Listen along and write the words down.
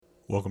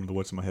Welcome to the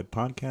What's in My Head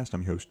podcast.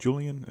 I'm your host,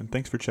 Julian, and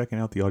thanks for checking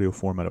out the audio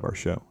format of our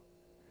show.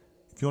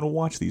 If you want to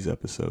watch these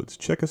episodes,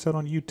 check us out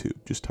on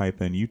YouTube. Just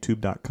type in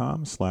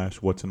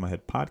youtube.com/What's in My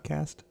Head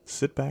podcast.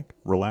 Sit back,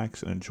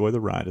 relax, and enjoy the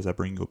ride as I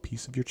bring you a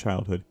piece of your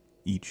childhood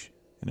each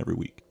and every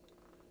week.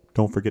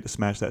 Don't forget to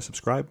smash that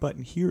subscribe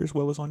button here as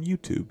well as on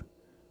YouTube.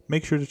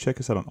 Make sure to check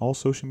us out on all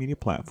social media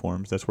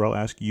platforms. That's where I'll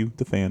ask you,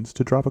 the fans,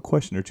 to drop a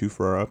question or two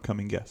for our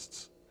upcoming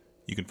guests.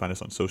 You can find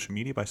us on social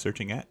media by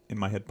searching at In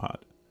My Head Pod.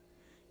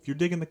 If you're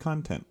digging the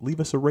content, leave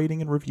us a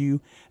rating and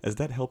review, as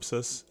that helps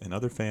us and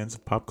other fans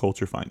of pop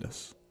culture find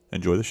us.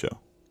 Enjoy the show.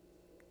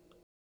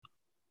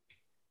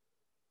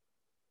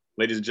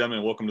 Ladies and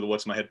gentlemen, welcome to the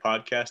What's in My Head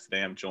podcast.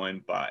 Today I'm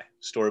joined by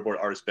Storyboard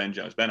artist Ben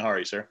Jones. Ben, how are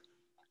you, sir?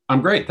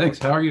 I'm great, thanks.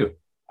 How are you?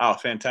 Oh,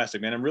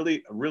 fantastic, man. I'm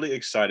really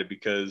excited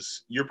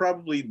because you're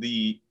probably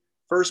the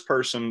first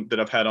person that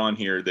I've had on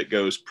here that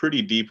goes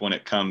pretty deep when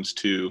it comes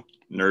to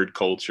nerd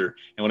culture.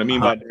 And what I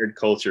mean by nerd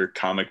culture,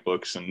 comic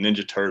books and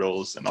Ninja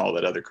Turtles and all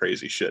that other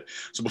crazy shit.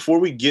 So before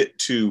we get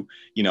to,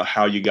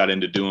 how you got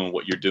into doing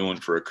what you're doing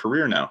for a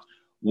career now,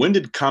 when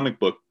did comic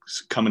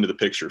books come into the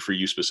picture for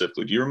you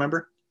specifically? Do you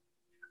remember?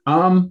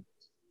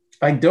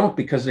 I don't,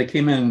 because they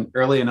came in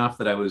early enough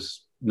that I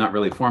was not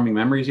really forming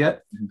memories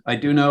yet. I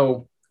do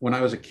know when I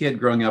was a kid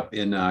growing up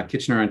in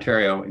Kitchener,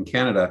 Ontario in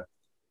Canada,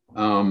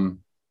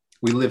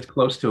 we lived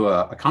close to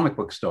a comic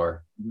book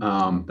store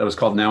that was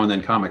called Now and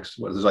Then Comics.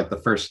 It was like the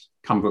first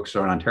comic book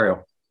store in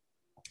Ontario.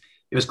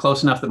 It was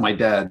close enough that my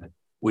dad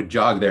would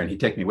jog there and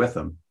he'd take me with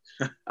him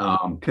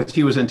because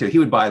he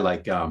would buy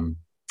like all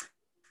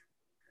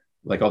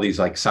these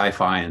like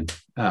sci-fi and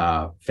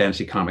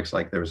fantasy comics.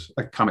 Like there was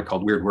a comic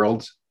called Weird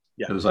Worlds.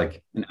 Yeah. It was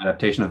like an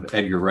adaptation of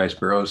Edgar Rice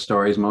Burroughs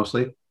stories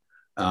mostly.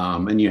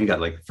 And he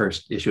got like the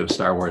first issue of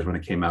Star Wars when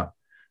it came out.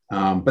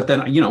 But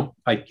then,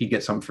 he'd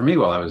get something for me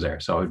while I was there.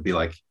 So it would be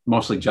like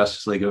mostly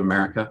Justice League of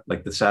America,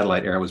 like the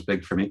satellite era was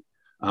big for me.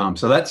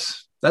 So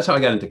that's how I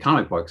got into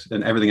comic books,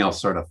 and everything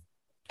else sort of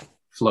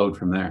flowed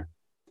from there.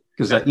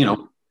 Because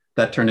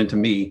that turned into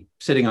me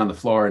sitting on the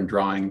floor and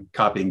drawing,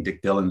 copying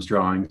Dick Dillon's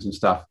drawings and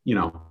stuff,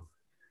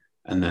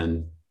 and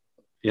then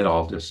it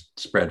all just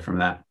spread from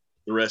that.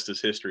 The rest is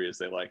history, as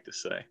they like to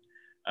say.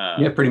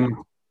 Yeah, pretty much.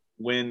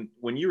 When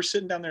you were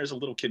sitting down there as a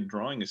little kid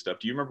drawing and stuff,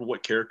 do you remember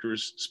what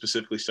characters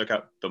specifically stuck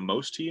out the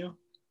most to you?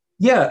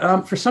 Yeah,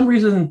 for some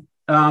reason,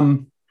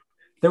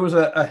 there was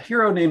a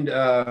hero named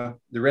the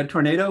Red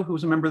Tornado who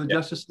was a member of the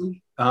Justice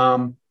League.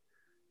 For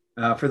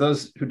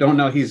those who don't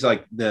know, he's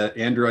like the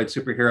android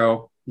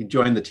superhero. He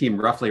joined the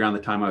team roughly around the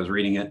time I was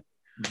reading it.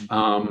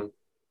 Mm-hmm.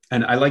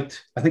 And I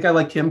think I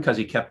liked him because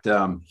he kept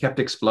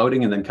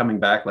exploding and then coming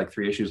back like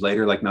 3 issues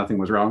later, like nothing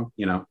was wrong,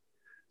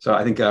 So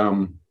I think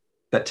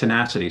that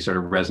tenacity sort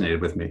of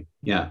resonated with me.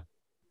 Yeah.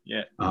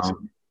 Yeah.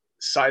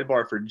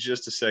 Sidebar for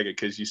just a second,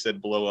 because you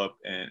said blow up,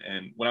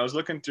 and when I was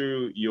looking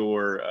through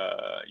your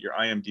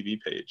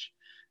IMDb page,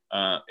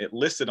 it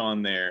listed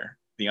on there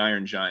the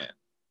Iron Giant.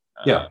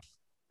 Yeah.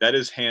 That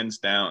is hands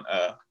down.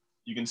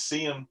 You can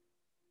see him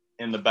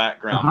in the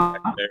background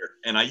back there.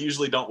 And I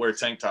usually don't wear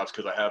tank tops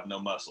because I have no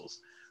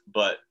muscles.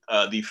 But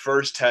the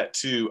first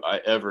tattoo I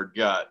ever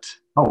got.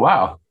 Oh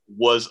wow.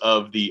 Was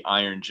of the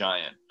Iron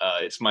Giant.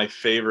 It's my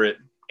favorite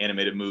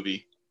animated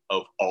movie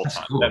of all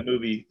time. Cool. That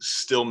movie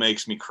still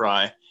makes me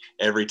cry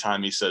every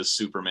time he says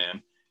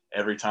Superman,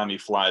 every time he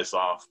flies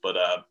off. But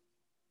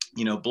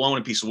blowing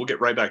in pieces. We'll get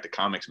right back to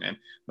comics, man.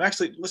 But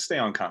actually, let's stay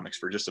on comics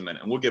for just a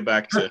minute, and we'll get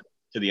back to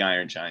the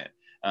Iron Giant.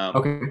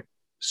 Okay.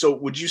 So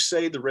would you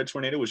say the Red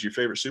Tornado was your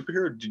favorite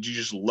superhero, or did you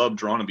just love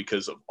drawing him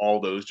because of all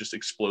those just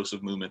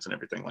explosive movements and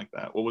everything like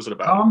that? What was it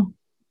about?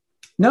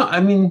 No, I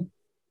mean,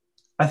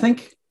 I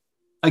think,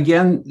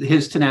 again,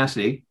 his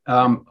tenacity.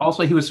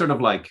 Also, he was sort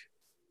of like,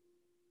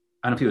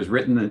 I don't know if he was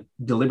written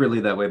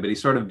deliberately that way, but he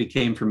sort of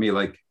became for me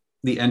like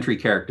the entry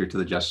character to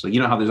the Justice League. You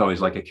know how there's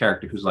always like a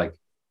character who's like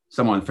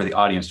someone for the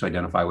audience to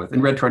identify with.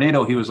 In Red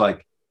Tornado, he was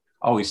like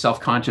always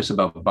self-conscious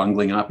about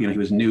bungling up. He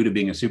was new to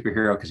being a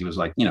superhero because he was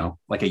like,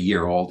 like a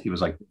year old. He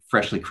was like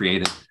freshly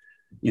created,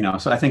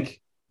 So I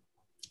think,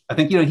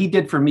 he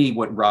did for me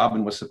what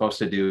Robin was supposed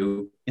to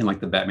do in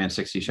like the Batman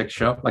 66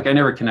 show. Like I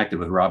never connected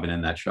with Robin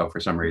in that show for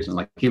some reason.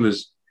 Like he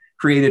was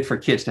created for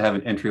kids to have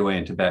an entryway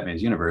into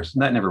Batman's universe.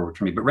 And that never worked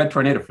for me. But Red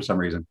Tornado, for some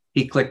reason,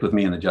 he clicked with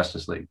me in the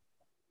Justice League.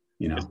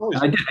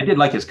 I did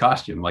like his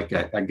costume. Like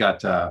I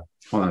got,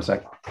 hold on a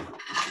sec.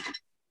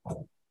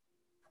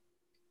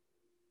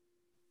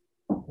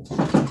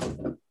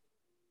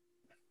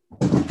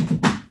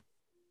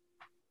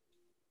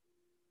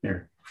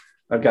 Here,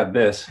 I've got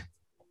this.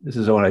 This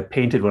is the one I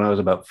painted when I was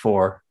about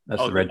 4.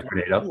 That's the Red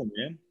Tornado. Cool,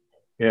 man.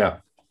 Yeah.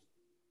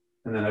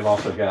 And then I've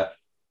also got,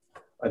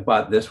 I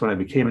bought this when I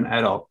became an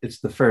adult. It's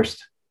the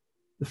first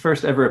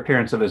ever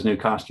appearance of his new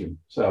costume.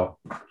 So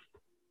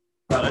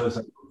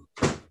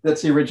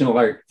that's the original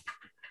art.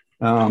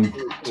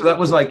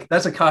 So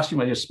that's a costume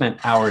I just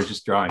spent hours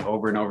just drawing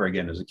over and over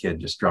again as a kid,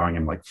 just drawing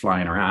him like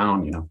flying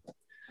around,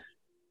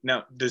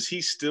 Now, does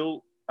he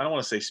still, I don't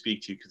want to say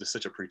speak to you because it's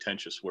such a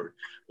pretentious word,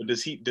 but do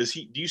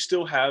you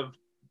still have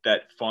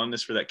that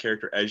fondness for that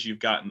character as you've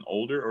gotten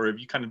older, or have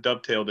you kind of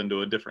dovetailed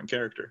into a different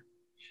character?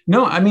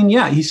 No, I mean,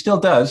 yeah, he still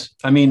does.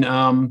 I mean,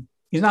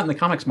 he's not in the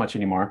comics much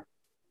anymore.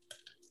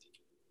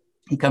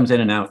 He comes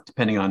in and out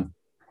depending on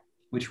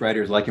which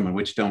writers like him and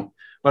which don't.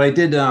 But I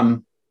did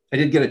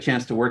get a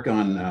chance to work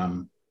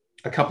on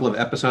a couple of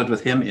episodes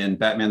with him in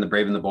Batman: The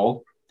Brave and the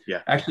Bold.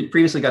 Yeah. Actually,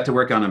 previously got to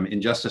work on him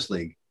in Justice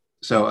League.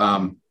 So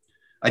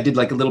I did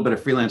like a little bit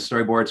of freelance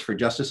storyboards for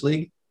Justice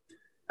League,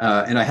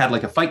 and I had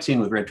like a fight scene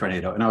with Red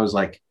Tornado, and I was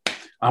like,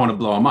 I want to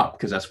blow him up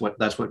because that's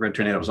what Red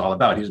Tornado was all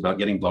about. He was about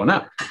getting blown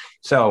up.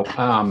 So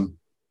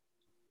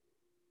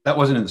that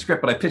wasn't in the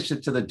script, but I pitched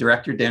it to the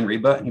director, Dan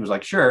Reba, and he was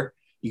like, sure,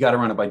 you got to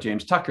run it by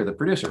James Tucker, the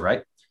producer,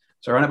 right?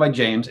 So I run it by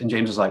James, and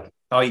James is like,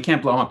 oh, you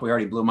can't blow him up. We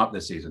already blew him up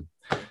this season.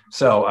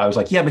 So I was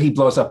like, yeah, but he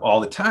blows up all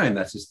the time.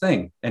 That's his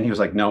thing. And he was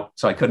like, no.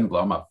 So I couldn't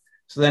blow him up.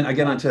 So then I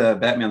get onto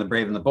Batman: The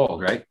Brave and the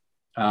Bold, right?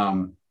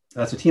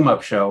 That's a team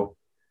up show.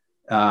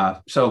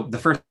 So the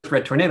first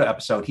Red Tornado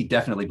episode, he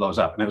definitely blows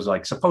up. And it was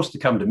like supposed to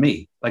come to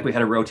me. Like we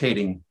had a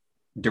rotating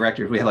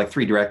directors. We had like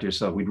 3 directors.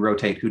 So we'd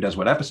rotate who does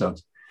what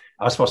episodes.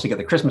 I was supposed to get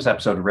the Christmas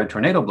episode of Red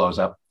Tornado blows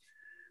up,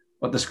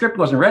 but the script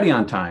wasn't ready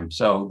on time.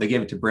 So they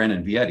gave it to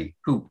Brandon Vietti,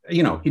 who,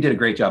 you know, he did a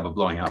great job of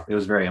blowing up. It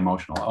was very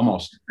emotional,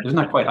 almost. It was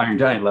not quite Iron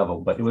Giant level,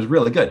 but it was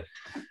really good.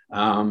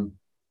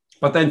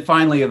 But then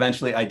finally,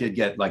 eventually, I did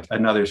get like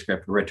another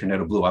script where Red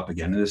Tornado blew up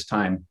again. And this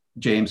time,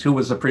 James, who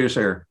was the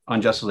producer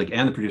on Justice League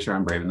and the producer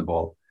on Brave and the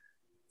Bold,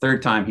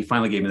 third time, he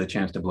finally gave me the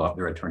chance to blow up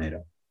the Red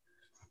Tornado.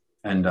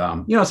 And,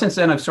 you know, since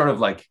then, I've sort of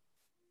like,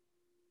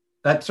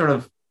 that sort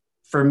of,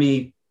 for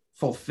me,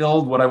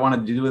 fulfilled what I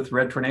wanted to do with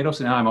Red Tornado.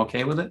 So now I'm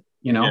okay with it,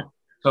 you know? Yeah.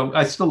 So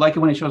I still like it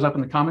when he shows up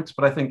in the comics,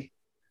 but I think,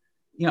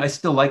 you know, I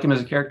still like him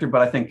as a character,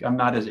 but I think I'm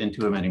not as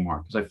into him anymore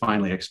because I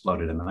finally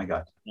exploded him and I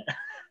got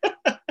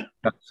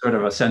sort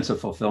of a sense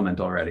of fulfillment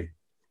already.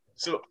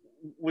 So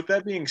with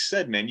that being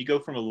said, man, you go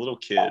from a little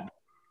kid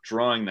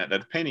drawing that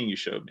painting you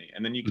showed me,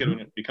 and then you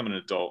become an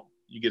adult,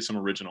 you get some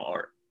original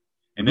art,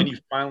 and then you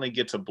finally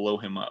get to blow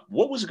him up.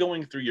 What was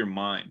going through your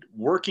mind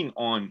working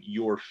on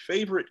your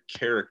favorite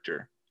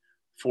character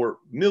for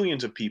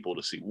millions of people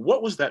to see?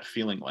 What was that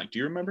feeling like? Do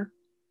you remember?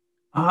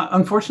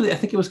 Unfortunately, I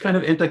think it was kind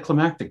of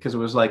anticlimactic because it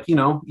was like, you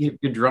know,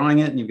 you're drawing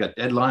it and you've got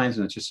deadlines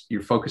and it's just,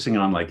 you're focusing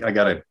on like, I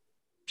got to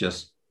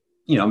just,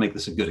 you know, make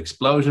this a good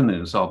explosion.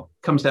 And it's all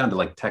comes down to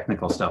like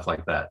technical stuff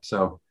like that.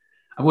 So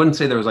I wouldn't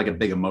say there was like a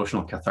big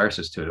emotional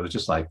catharsis to it. It was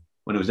just like,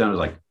 when it was done, it was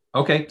like,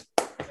 okay,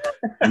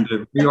 I'm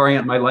to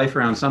reorient my life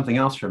around something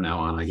else from now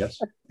on, I guess,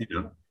 you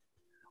know.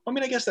 I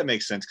mean, I guess that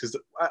makes sense because,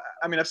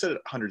 I mean, I've said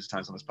it hundreds of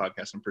times on this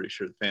podcast. I'm pretty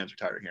sure the fans are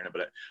tired of hearing it,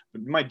 but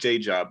my day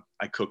job,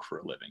 I cook for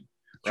a living.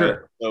 Right?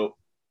 Sure. So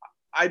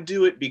I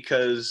do it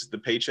because the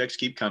paychecks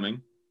keep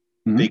coming.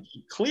 They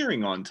keep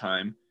clearing on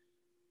time.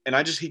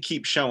 And he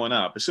keep showing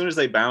up. As soon as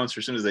they bounce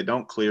or as soon as they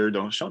don't clear,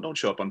 don't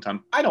show up on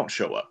time, I don't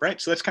show up,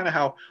 right? So that's kind of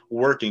how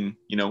working,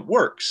 you know,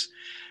 works.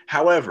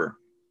 However,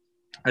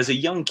 as a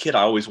young kid,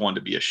 I always wanted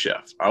to be a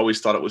chef. I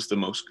always thought it was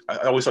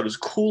the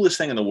coolest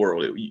thing in the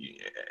world.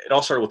 It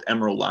all started with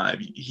Emerald Live.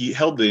 He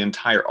held the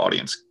entire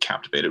audience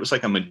captivated. It was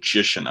like a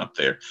magician up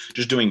there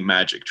just doing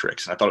magic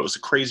tricks. And I thought it was the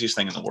craziest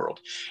thing in the world.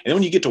 And then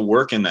when you get to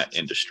work in that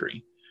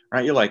industry,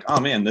 right, you're like, oh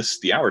man,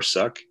 the hours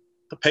suck.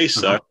 The pay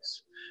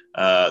sucks.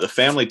 The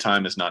family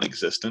time is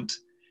non-existent.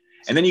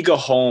 And then you go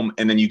home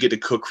and then you get to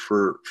cook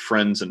for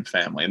friends and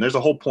family. And there's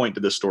a whole point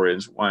to this story,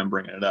 is why I'm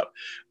bringing it up.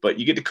 But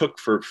you get to cook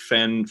for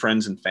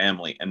friends and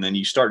family. And then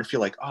you start to feel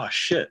like, oh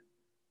shit,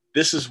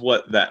 this is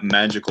what that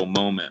magical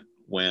moment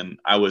when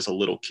I was a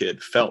little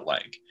kid felt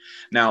like.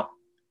 Now,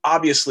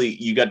 obviously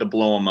you got to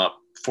blow him up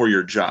for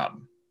your job,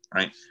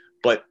 right?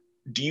 But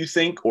do you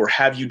think, or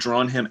have you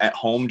drawn him at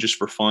home just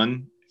for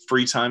fun,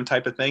 free time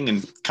type of thing,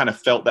 and kind of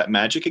felt that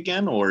magic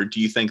again? Or do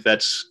you think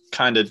that's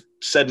kind of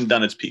said and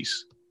done its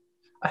piece?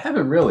 I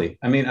haven't really.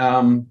 I mean,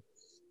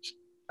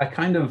 I've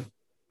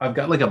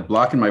got like a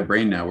block in my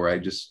brain now where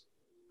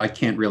I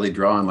can't really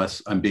draw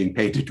unless I'm being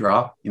paid to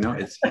draw. You know,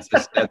 it's a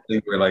sad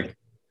thing where like,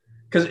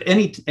 because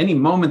any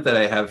moment that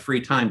I have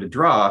free time to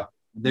draw,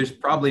 there's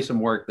probably some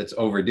work that's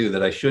overdue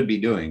that I should be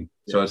doing.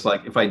 Yeah. So it's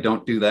like, if I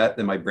don't do that,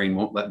 then my brain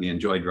won't let me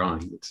enjoy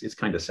drawing. It's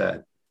kind of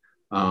sad.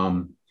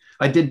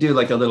 I did do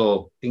like a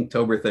little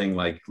Inktober thing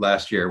like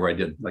last year where I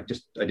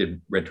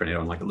did Red Tornado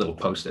on like a little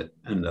Post-it,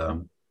 and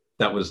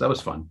that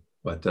was fun.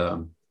 But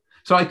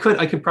so I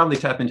could probably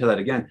tap into that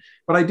again.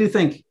 But I do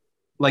think,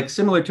 like,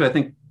 similar to I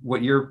think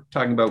what you're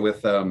talking about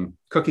with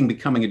cooking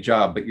becoming a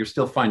job, but you're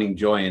still finding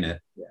joy in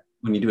it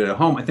when you do it at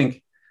home. I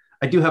think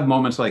I do have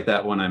moments like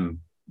that when I'm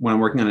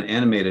working on an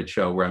animated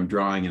show where I'm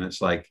drawing, and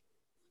it's like,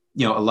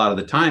 you know, a lot of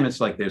the time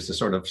it's like there's this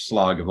sort of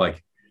slog of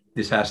like,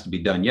 this has to be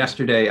done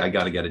yesterday. I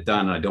got to get it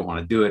done, and I don't want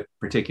to do it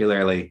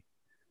particularly.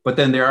 But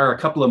then there are a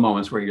couple of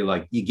moments where you're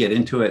like, you get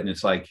into it, and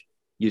it's like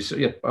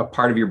a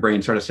part of your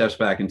brain sort of steps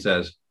back and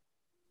says,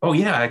 oh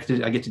yeah, I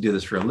get to do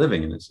this for a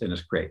living, and it's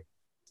great.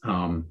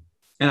 And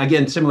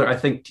again, similar, I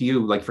think, to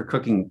you, like for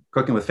cooking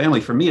with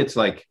family, for me, it's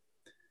like,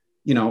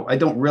 you know, I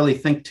don't really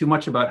think too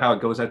much about how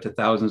it goes out to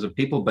thousands of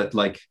people, but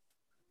like,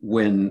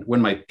 when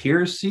my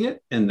peers see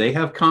it and they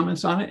have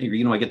comments on it,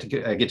 you know, I get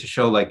to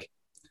show like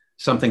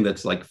something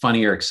that's like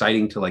funny or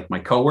exciting to like my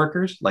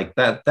coworkers, like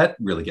that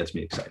really gets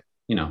me excited.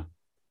 You know,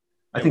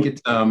 I think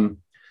it's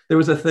there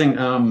was a thing,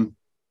 I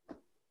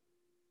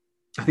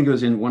think it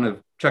was in one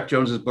of Chuck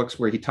Jones's books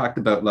where he talked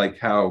about like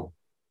how,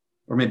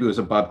 or maybe it was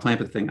a Bob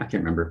Clampett thing, I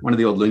can't remember, one of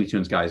the old Looney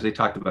Tunes guys, they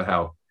talked about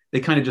how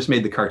they kind of just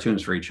made the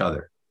cartoons for each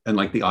other, and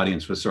like the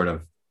audience was sort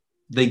of,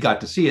 they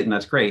got to see it and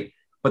that's great,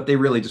 but they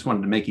really just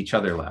wanted to make each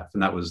other laugh,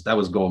 and that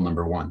was goal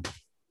number one.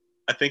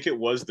 I think it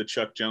was the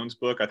Chuck Jones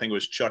book. I think it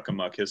was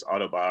Chuck-a-Muck, his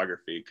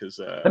autobiography, because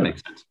That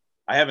makes sense.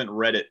 I haven't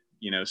read it,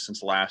 you know,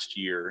 since last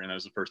year, and that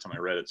was the first time I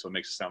read it. So it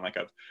makes it sound like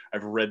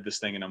I've read this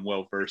thing and I'm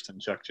well versed in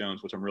Chuck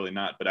Jones, which I'm really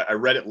not. But I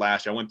read it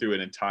last year. I went through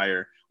an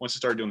entire, once I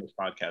started doing this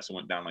podcast, I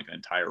went down like an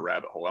entire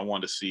rabbit hole. I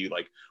wanted to see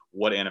like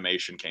what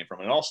animation came from.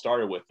 And it all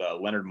started with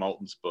Leonard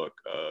Maltin's book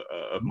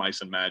of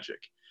Mice and Magic.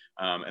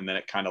 And then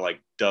it kind of like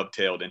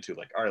dovetailed into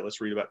like, all right,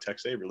 let's read about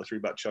Tex Avery. Let's read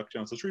about Chuck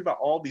Jones. Let's read about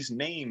all these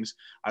names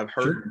I've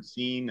heard and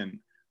seen, and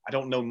I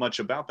don't know much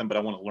about them, but I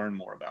want to learn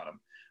more about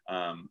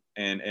them.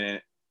 And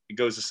it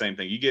goes the same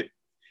thing.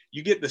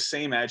 You get the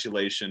same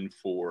adulation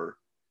for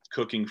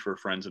cooking for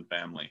friends and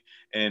family.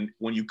 And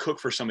when you cook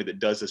for somebody that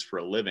does this for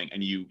a living,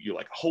 and you're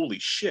like, holy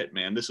shit,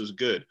 man, this is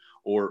good.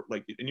 Or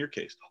like in your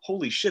case,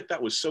 holy shit,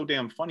 that was so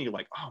damn funny. You're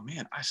like, oh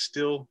man, I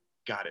still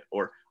got it.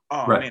 Or,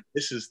 oh man,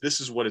 this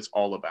is what it's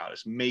all about.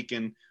 It's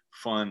making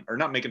fun, or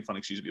not making fun,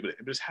 excuse me, but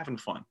just having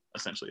fun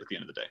essentially at the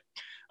end of the day.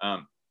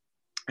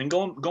 And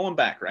going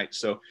back, right?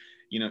 So,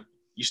 you know,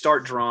 you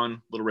start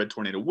drawing Little Red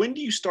Tornado. When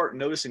do you start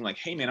noticing like,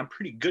 hey man, I'm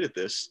pretty good at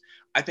this.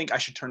 I think I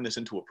should turn this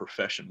into a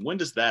profession. When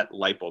does that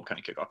light bulb kind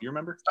of kick off? You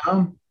remember?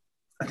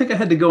 I think I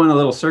had to go in a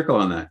little circle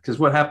on that, because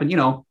what happened, you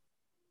know,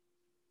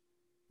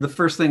 the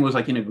first thing was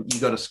like, you know, you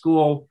go to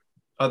school,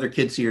 other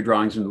kids see your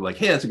drawings and they're like,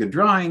 hey, that's a good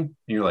drawing. And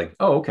you're like,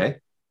 oh, okay,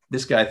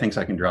 this guy thinks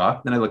I can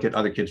draw. Then I look at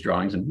other kids'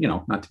 drawings and, you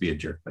know, not to be a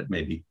jerk, but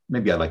maybe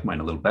I like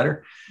mine a little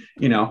better,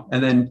 you know,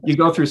 and then you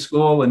go through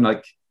school and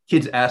like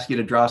kids ask you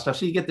to draw stuff.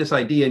 So you get this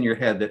idea in your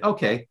head that,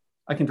 okay,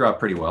 I can draw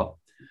pretty well.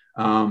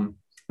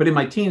 But in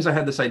my teens, I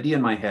had this idea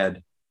in my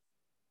head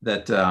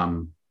that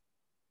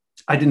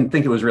I didn't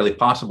think it was really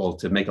possible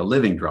to make a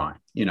living drawing,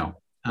 you know.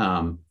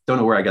 Don't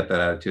know where I got that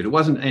attitude. It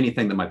wasn't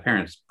anything that my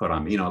parents put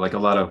on me, you know, like a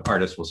lot of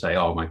artists will say,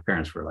 oh, my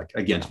parents were like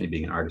against me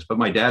being an artist. But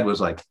my dad was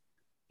like,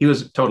 he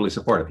was totally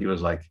supportive. He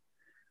was like,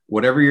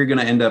 whatever you're going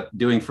to end up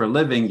doing for a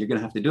living, you're going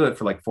to have to do it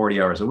for like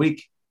 40 hours a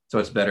week. So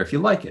it's better if you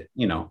like it,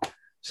 you know.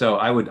 So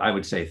I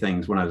would say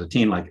things when I was a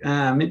teen, like,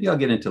 maybe I'll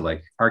get into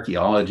like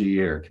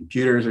archaeology or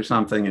computers or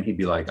something. And he'd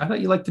be like, I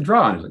thought you liked to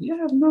draw. And I was like,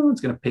 yeah, no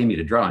one's going to pay me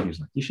to draw. And he was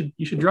like,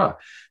 you should draw.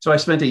 So I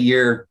spent a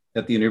year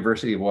at the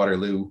University of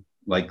Waterloo,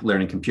 like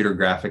learning computer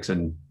graphics,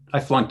 and I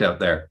flunked out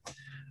there.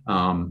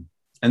 And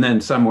then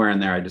somewhere in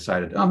there, I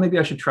decided, oh, maybe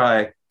I should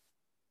try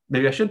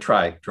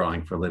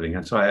drawing for a living.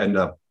 And so I ended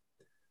up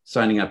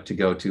signing up to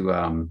go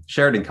to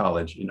Sheridan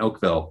College in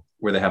Oakville,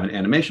 where they have an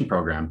animation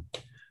program.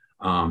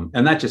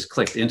 And that just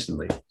clicked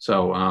instantly.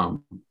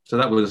 So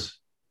that was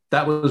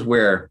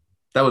where,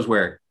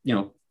 you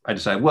know, I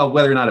decided, well,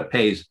 whether or not it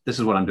pays, this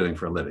is what I'm doing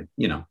for a living,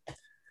 you know,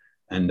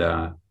 and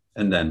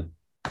then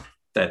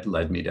that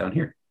led me down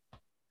here.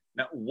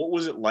 Now, what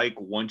was it like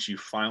once you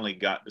finally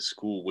got to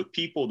school with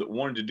people that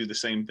wanted to do the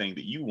same thing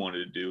that you wanted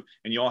to do,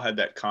 and you all had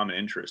that common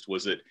interest?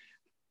 Was it,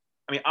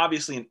 I mean,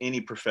 obviously in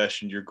any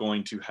profession, you're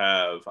going to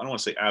have, I don't want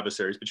to say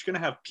adversaries, but you're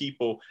going to have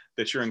people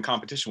that you're in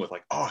competition with,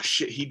 like, oh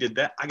shit, he did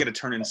that, I got to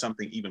turn in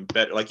something even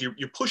better. Like you're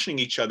pushing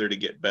each other to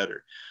get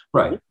better.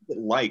 Right. What was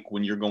it like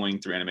when you're going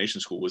through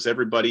animation school? Was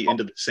everybody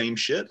into the same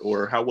shit,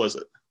 or how was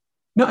it?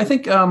 No, I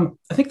think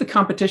the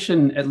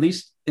competition, at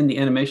least in the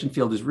animation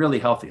field, is really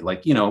healthy.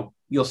 Like, you know,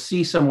 you'll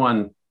see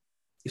someone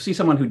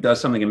who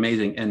does something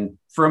amazing, and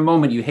for a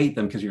moment you hate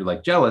them because you're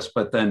like jealous,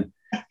 but then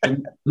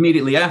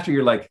immediately after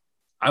you're like,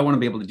 I want to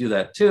be able to do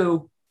that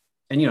too.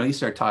 And, you know, you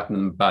start talking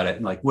to them about it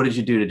and like, what did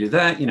you do to do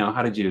that? You know,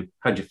 how'd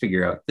you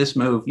figure out this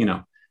move? You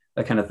know,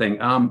 that kind of thing.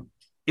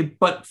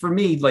 But for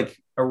me, like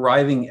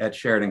arriving at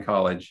Sheridan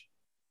College,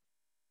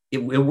 it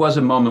was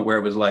a moment where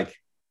it was like,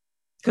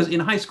 because in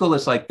high school,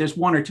 it's like, there's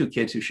one or two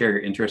kids who share your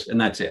interest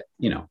and that's it,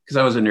 you know, because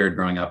I was a nerd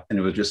growing up, and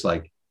it was just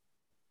like,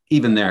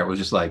 even there, it was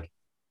just like,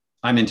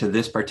 I'm into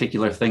this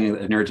particular thing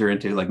that nerds are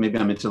into. Like maybe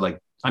I'm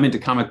into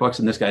comic books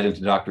and this guy's into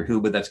Doctor Who,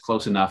 but that's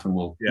close enough and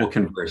we'll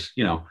converse,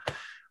 you know.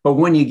 But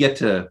when you get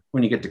to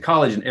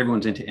college and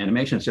everyone's into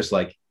animation, it's just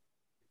like,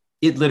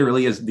 it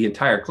literally is the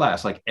entire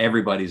class. Like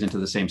everybody's into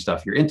the same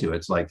stuff you're into.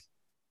 It's like,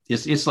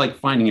 it's like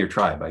finding your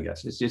tribe, I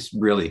guess. It's just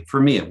really, for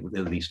me, at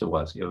least it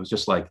was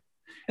just like,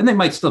 and they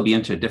might still be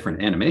into a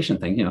different animation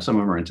thing. You know, some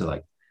of them are into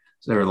like,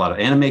 so there were a lot of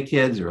anime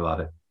kids, there were a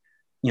lot of,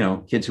 you know,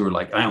 kids who were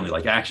like, I only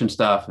like action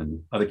stuff,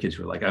 and other kids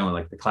who were like, I only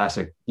like the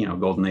classic, you know,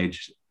 golden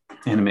age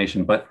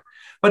animation. But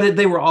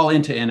they were all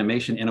into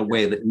animation in a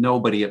way that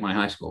nobody at my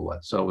high school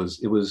was. So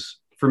it was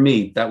for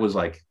me, that was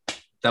like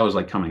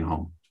coming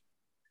home.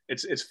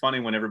 It's funny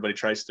when everybody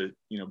tries to,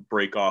 you know,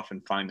 break off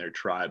and find their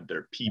tribe,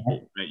 their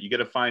people. Right? You got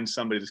to find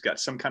somebody that's got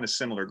some kind of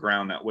similar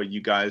ground. That way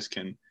you guys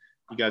can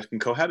You guys can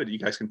cohabit. You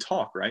guys can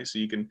talk, right? So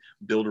you can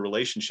build a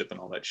relationship and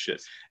all that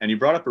shit. And you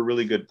brought up a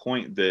really good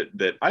point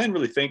that I didn't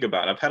really think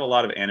about. I've had a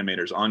lot of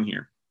animators on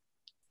here,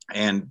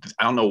 and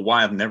I don't know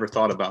why I've never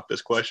thought about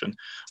this question,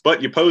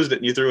 but you posed it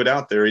and you threw it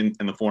out there in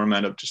the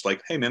format of just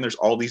like, hey man, there's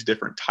all these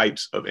different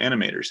types of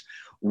animators.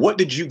 What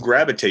did you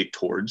gravitate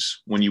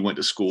towards when you went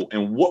to school?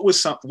 And what were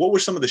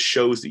some of the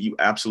shows that you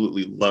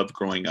absolutely loved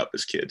growing up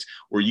as kids?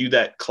 Were you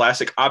that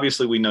classic?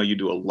 Obviously, we know you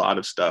do a lot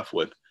of stuff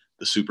with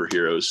the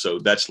superheroes, so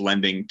that's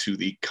lending to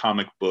the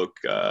comic book,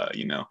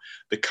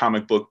 the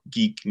comic book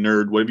geek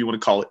nerd, whatever you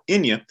want to call it,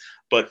 in you.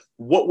 But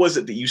what was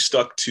it that you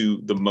stuck to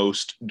the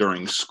most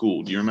during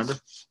school? Do you remember?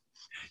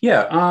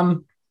 Yeah.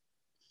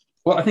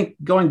 Well, I think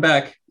going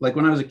back, like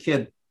when I was a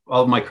kid,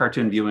 all of my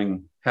cartoon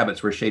viewing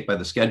habits were shaped by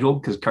the schedule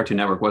because Cartoon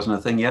Network wasn't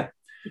a thing yet.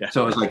 Yeah.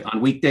 So it was like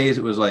on weekdays,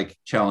 it was like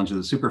Challenge of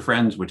the Super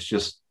Friends, which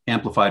just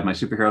amplified my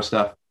superhero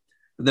stuff.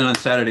 But then on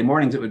Saturday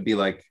mornings, it would be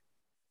like,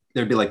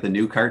 there'd be like the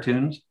new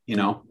cartoons,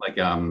 like,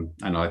 I don't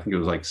know, I think it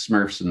was like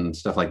Smurfs and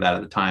stuff like that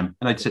at the time.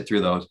 And I'd sit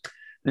through those.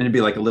 And it'd be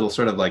like a little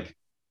sort of like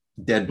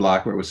dead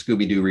block where it was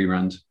Scooby-Doo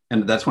reruns.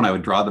 And that's when I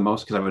would draw the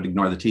most because I would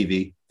ignore the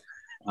TV.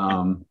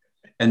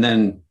 And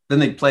then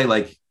they'd play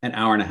like an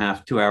hour and a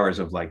half, 2 hours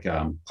of like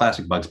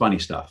classic Bugs Bunny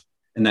stuff.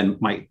 And then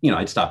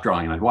I'd stop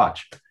drawing and I'd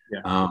watch.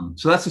 Yeah.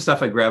 So that's the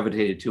stuff I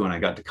gravitated to when I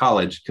got to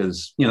college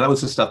because, that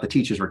was the stuff the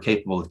teachers were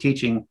capable of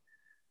teaching.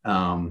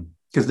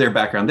 Because their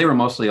background, they were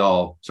mostly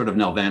all sort of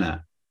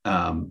Nelvana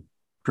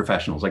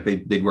professionals. Like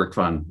they'd worked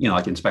on,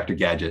 like Inspector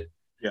Gadget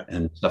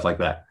and stuff like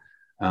that.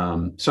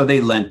 So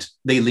they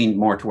leaned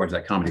more towards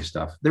that comedy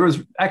stuff. There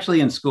was actually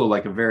in school,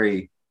 like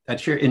in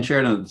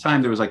Sheridan at the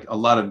time, there was like a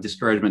lot of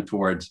discouragement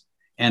towards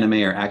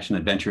anime or action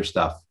adventure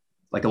stuff.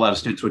 Like a lot of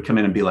students would come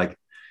in and be like,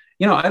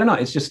 I don't know.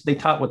 It's just, they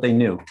taught what they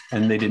knew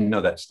and they didn't know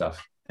that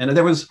stuff. And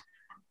there's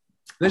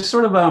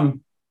sort of,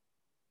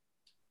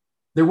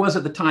 there was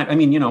at the time,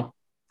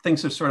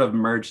 things have sort of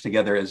merged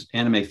together as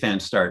anime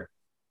fans start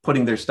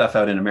putting their stuff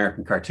out in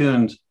American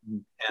cartoons,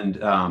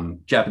 and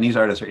Japanese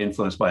artists are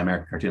influenced by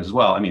American cartoons as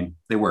well. I mean,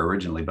 they were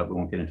originally, but we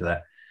won't get into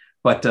that.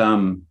 But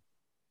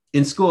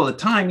in school at the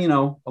time,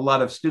 a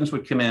lot of students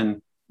would come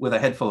in with a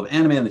head full of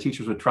anime and the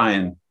teachers would try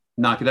and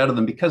knock it out of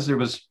them because there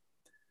was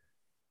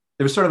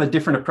sort of a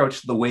different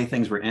approach to the way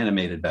things were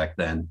animated back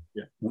then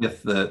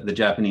with the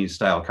Japanese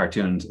style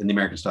cartoons and the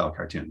American style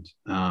cartoons.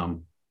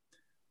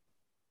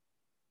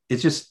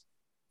 It's just,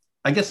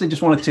 I guess they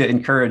just wanted to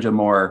encourage a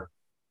more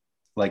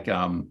like,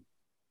 I want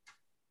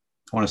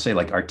to say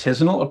like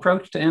artisanal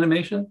approach to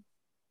animation.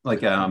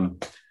 Like,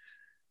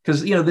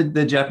 because,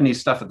 the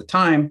Japanese stuff at the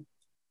time,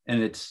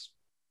 and it's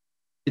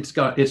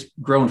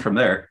grown from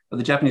there. But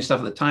the Japanese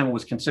stuff at the time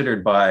was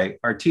considered by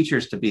our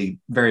teachers to be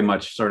very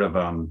much sort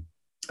of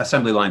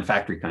assembly line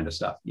factory kind of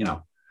stuff.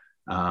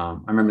 I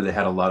remember they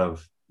had a lot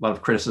of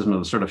criticism of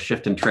the sort of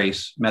shift and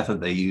trace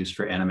method they used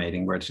for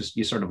animating, where it's just,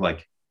 you sort of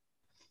like,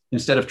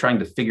 instead of trying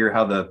to figure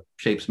how the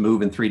shapes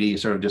move in 3D, you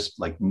sort of just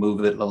like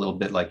move it a little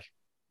bit like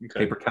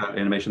paper cut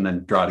animation,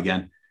 then draw it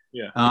again.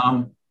 Yeah.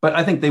 But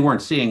I think they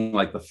weren't seeing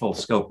like the full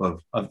scope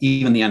of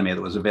even the anime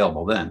that was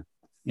available then.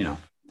 I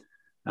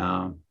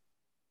don't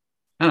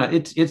know.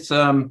 It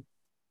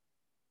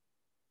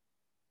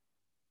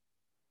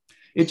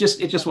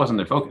just wasn't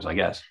their focus, I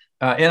guess.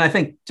 And I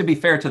think, to be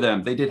fair to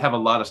them, they did have a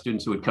lot of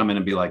students who would come in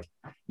and be like,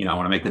 I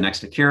want to make the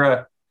next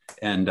Akira,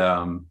 and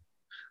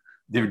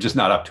they were just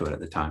not up to it at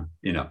the time.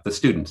 The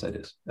students, that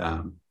is.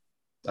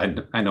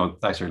 I know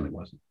I certainly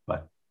wasn't,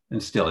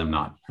 and still am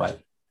not. But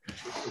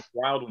it's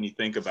wild when you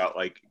think about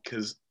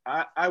because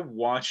I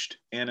watched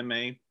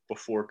anime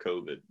before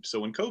COVID. So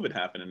when COVID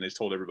happened and they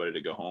told everybody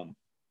to go home,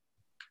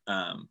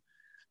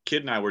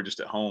 Kid and I were just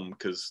at home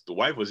because the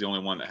wife was the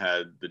only one that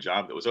had the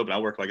job that was open. I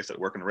work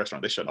in a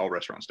restaurant. They shut all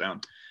restaurants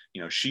down.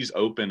 She's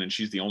open and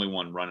she's the only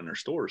one running her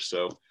stores.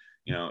 So,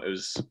 it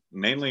was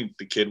mainly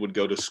the kid would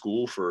go to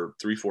school for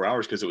 3-4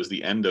 hours because it was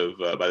the end of,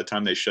 by the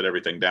time they shut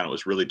everything down, it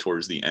was really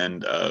towards the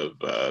end of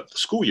the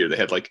school year. They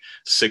had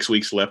 6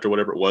 weeks left or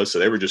whatever it was. So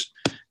they were just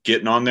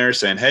getting on there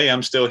saying, hey,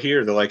 I'm still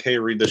here. They're like, hey,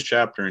 read this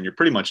chapter and you're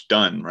pretty much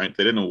done, right?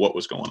 They didn't know what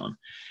was going on.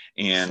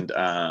 And,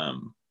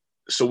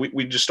 so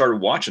we just started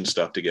watching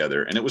stuff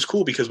together, and it was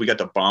cool because we got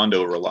to bond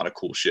over a lot of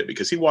cool shit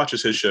because he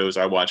watches his shows.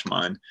 I watch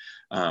mine.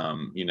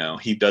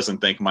 He doesn't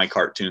think my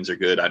cartoons are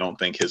good. I don't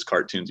think his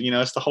cartoons,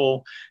 it's the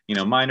whole,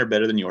 mine are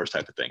better than yours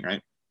type of thing.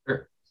 Right.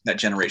 Sure. That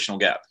generational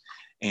gap.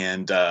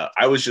 And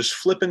I was just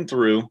flipping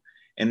through,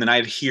 and then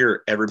I'd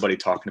hear everybody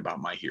talking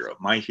about my hero,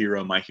 my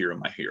hero, my hero,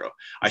 my hero.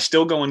 I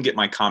still go and get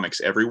my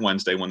comics every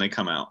Wednesday when they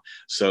come out.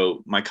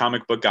 So my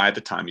comic book guy at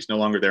the time, he's no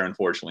longer there,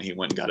 unfortunately. He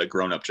went and got a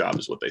grown-up job,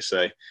 is what they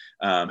say.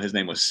 His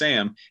name was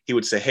Sam. He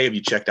would say, hey, have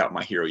you checked out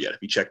my hero yet?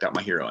 Have you checked out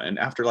my hero? And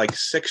after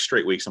 6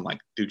 straight weeks, I'm like,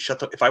 dude,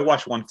 shut up. If I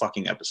watch one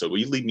fucking episode, will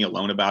you leave me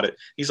alone about it?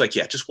 He's like,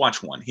 yeah, just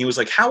watch one. He was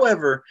like,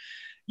 however,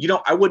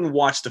 I wouldn't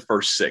watch the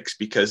first 6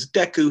 because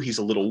Deku, he's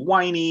a little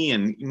whiny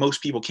and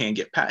most people can't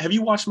get past. Have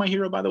you watched my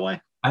hero, by the way?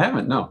 I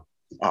haven't, no.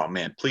 Oh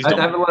man, please don't.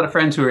 I have a lot of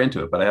friends who are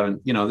into it, but I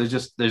haven't,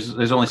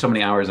 there's only so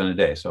many hours in a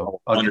day, so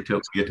I'll get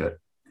to it.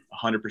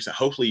 100%.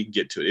 Hopefully you can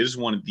get to it. It is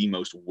one of the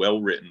most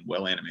well-written,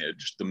 well-animated.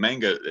 Just the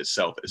manga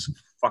itself is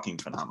fucking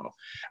phenomenal.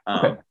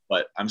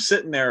 But I'm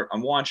sitting there,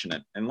 I'm watching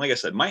it. And like I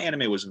said, my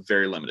anime was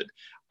very limited.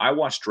 I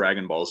watched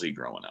Dragon Ball Z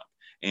growing up.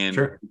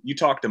 And you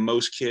talk to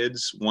most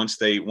kids, once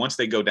they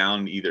go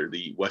down either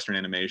the Western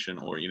animation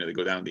or, they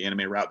go down the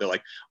anime route, they're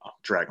like, oh,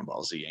 Dragon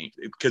Ball Z ain't,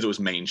 because it was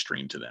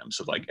mainstream to them.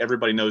 So like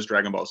everybody knows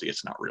Dragon Ball Z,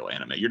 it's not real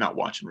anime. You're not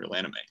watching real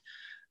anime.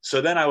 So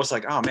then I was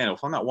like, oh man,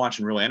 if I'm not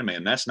watching real anime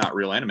and that's not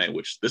real anime,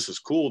 which this is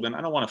cool, then I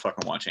don't want to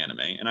fucking watch anime.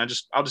 And I'll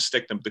just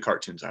stick to the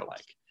cartoons I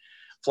like.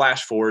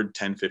 Flash forward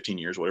 10, 15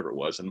 years, whatever it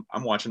was. And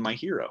I'm watching My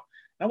Hero.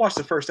 And I watched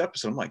the first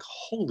episode. I'm like,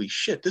 holy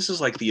shit, this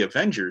is like the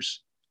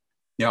Avengers.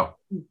 Yeah.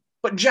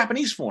 But in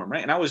Japanese form,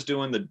 right? And I was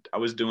doing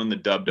the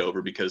dubbed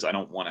over because I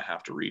don't want to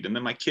have to read. And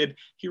then my kid,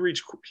 he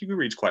reads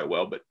quite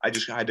well, but I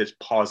had to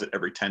pause it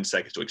every 10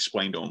 seconds to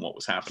explain to him what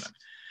was happening.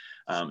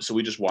 So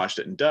we just watched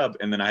it in dub.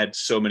 And then I had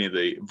so many of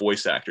the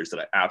voice actors that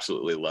I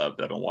absolutely loved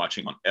that I've been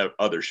watching on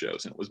other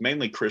shows. And it was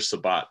mainly Chris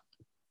Sabat,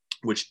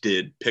 which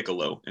did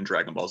Piccolo in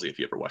Dragon Ball Z. If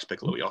you ever watched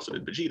Piccolo, he also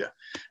did Vegeta.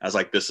 I was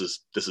like, this is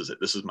it.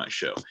 This is my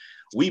show.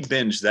 We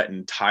binged that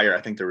entire,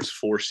 I think there was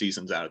 4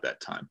 seasons out at that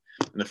time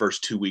in the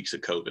first 2 weeks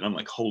of COVID. I'm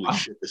like, holy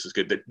shit, this is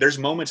good. There's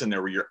moments in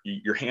there where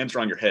your hands are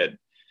on your head.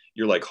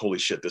 You're like, holy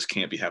shit, this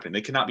can't be happening.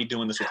 They cannot be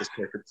doing this with this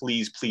character.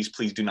 Please, please,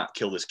 please do not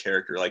kill this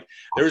character. Like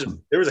there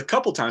was a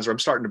couple times where I'm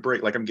starting to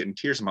break, like I'm getting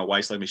tears and my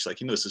wife's like me. She's like,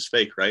 this is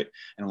fake, right?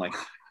 And I'm like,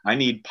 I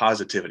need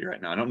positivity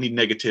right now. I don't need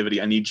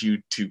negativity. I need you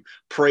to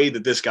pray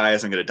that this guy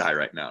isn't going to die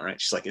right now,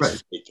 right? She's like,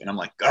 it's fake. And I'm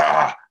like,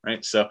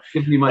 right? So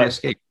give me my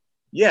escape.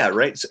 Yeah,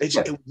 right. So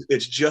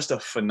it's just a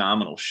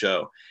phenomenal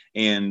show.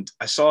 And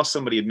I saw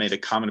somebody had made a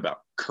comment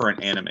about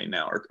current anime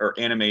now, or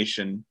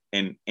animation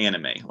and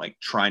anime, like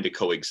trying to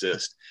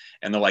coexist.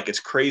 And they're like, it's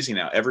crazy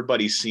now.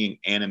 Everybody's seeing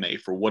anime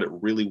for what it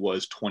really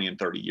was 20 and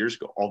 30 years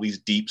ago. All these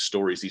deep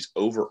stories, these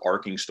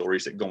overarching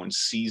stories that go in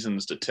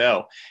seasons to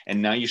tell. And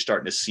now you're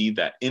starting to see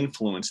that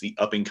influence the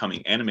up and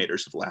coming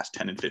animators of the last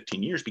 10 and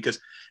 15 years because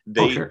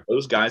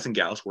those guys and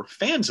gals were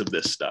fans of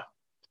this stuff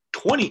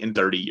 20 and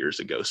 30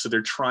 years ago. So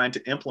they're trying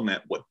to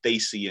implement what they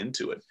see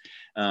into it.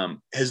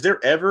 Has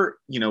there ever,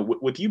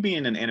 with you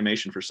being in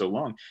animation for so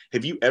long,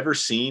 have you ever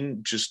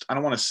seen just, I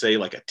don't want to say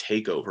like a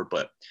takeover,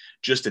 but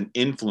just an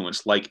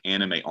influence like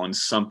anime on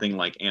something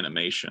like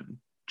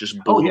animation? Just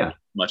as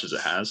much as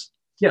it has?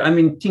 Yeah, I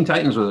mean, Teen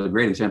Titans was a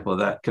great example of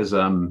that because,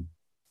 Glenn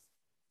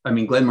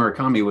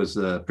Murakami was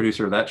the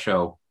producer of that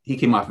show. He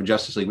came off of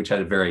Justice League, which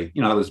had a very,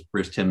 that was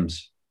Bruce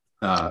Timm's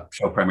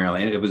show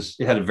primarily. And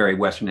it had a very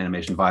Western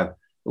animation vibe.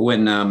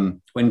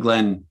 When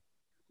Glenn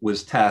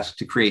was tasked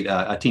to create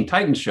a Teen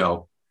Titans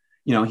show,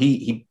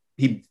 he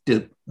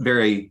did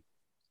very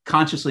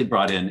consciously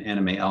brought in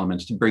anime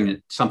elements to bring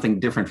it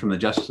something different from the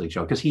Justice League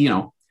show because he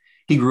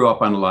grew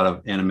up on a lot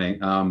of anime.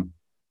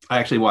 I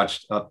actually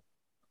watched,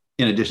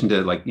 in addition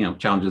to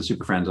Challenge of the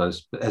Super Friends, I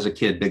was as a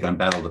kid big on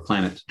Battle of the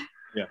Planets.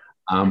 Yeah.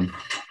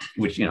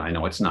 Which I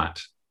know it's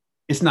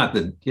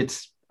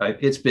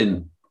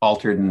been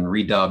altered and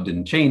redubbed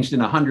and changed in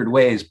 100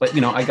 ways, but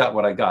I got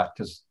what I got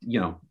because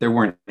there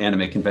weren't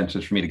anime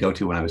conventions for me to go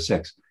to when I was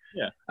 6.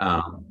 Yeah.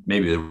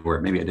 Maybe there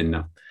were, maybe I didn't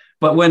know.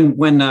 But when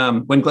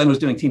Glenn was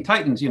doing Teen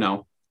Titans, he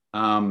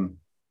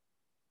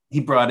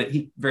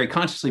very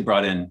consciously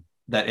brought in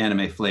that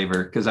anime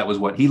flavor because that was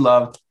what he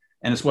loved,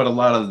 and it's what a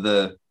lot of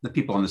the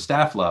people on the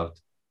staff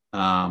loved.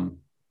 And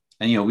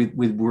we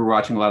were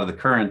watching a lot of the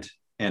current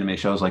anime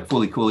shows, like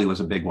Fooly Cooly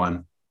was a big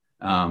one.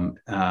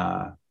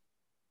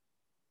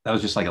 That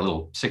was just like a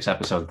little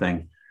 6-episode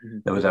thing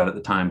that was out at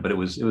the time, but it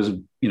was,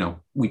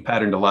 we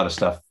patterned a lot of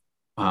stuff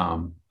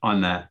on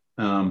that.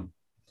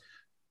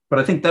 But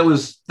I think that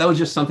was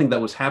just something that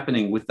was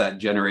happening with that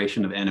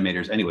generation of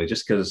animators anyway,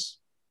 just because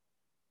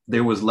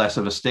there was less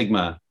of a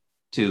stigma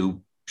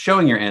to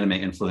showing your anime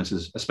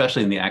influences,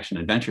 especially in the action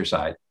adventure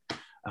side.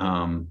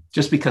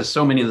 Just because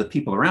so many of the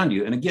people around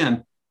you, and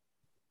again,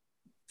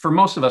 for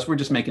most of us, we're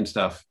just making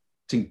stuff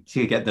to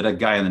get that a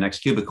guy in the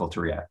next cubicle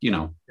to react,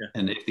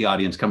 and if the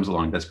audience comes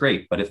along, that's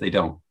great. But if they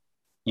don't,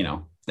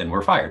 then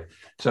we're fired.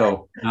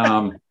 So,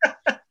 but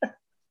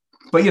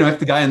if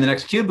the guy in the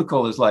next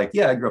cubicle is like,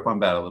 yeah, I grew up on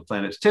Battle of the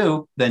Planets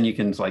too, then you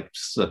can like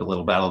slip a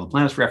little Battle of the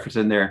Planets reference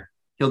in there.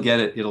 He'll get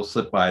it. It'll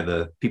slip by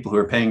the people who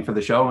are paying for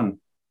the show, and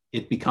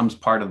it becomes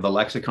part of the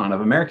lexicon of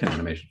American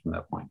animation from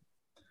that point.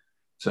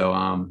 So,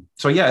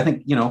 yeah, I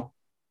think,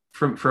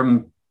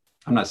 from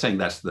I'm not saying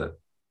that's the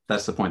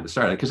point that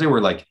started, because there were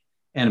like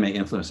anime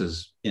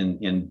influences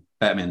in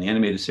Batman the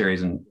Animated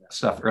Series and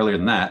stuff earlier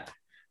than that,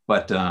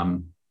 but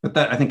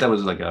that I think that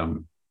was like there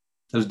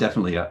was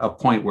definitely a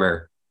point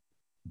where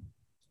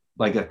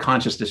like a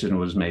conscious decision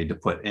was made to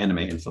put anime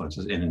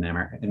influences in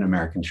an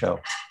American show.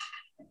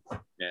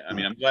 Yeah, I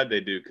mean, I'm glad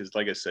they do because,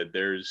 like I said,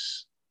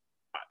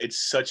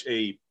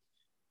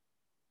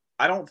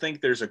 I don't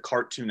think there's a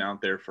cartoon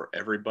out there for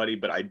everybody,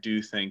 but I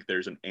do think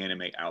there's an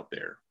anime out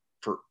there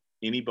for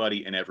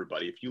anybody and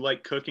everybody. If you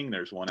like cooking,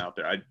 there's one out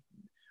there.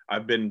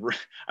 I've been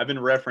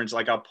referenced,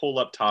 like I'll pull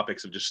up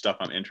topics of just stuff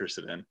I'm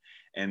interested in.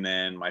 And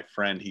then my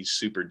friend, he's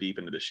super deep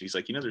into this. She's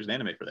like, there's an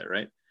anime for that,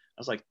 right?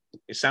 was like,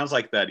 it sounds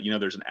like that,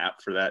 there's an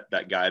app for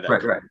that guy that,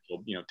 right.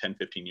 10,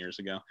 15 years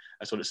ago.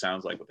 That's what it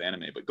sounds like with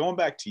anime. But going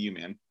back to you,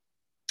 man,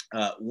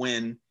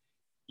 when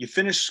you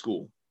finished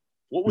school,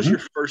 what was your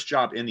first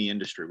job in the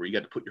industry where you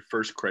got to put your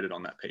first credit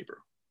on that paper?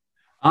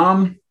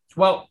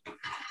 Well,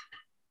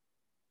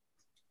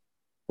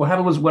 what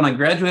happened was when I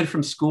graduated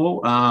from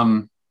school,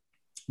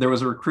 there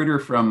was a recruiter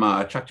from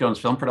Chuck Jones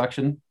Film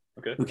Production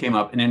who came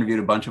up and interviewed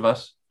a bunch of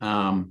us.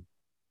 And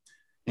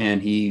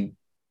he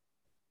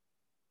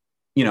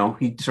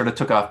sort of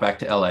took off back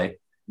to LA.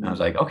 And I was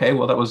like, okay,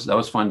 well, that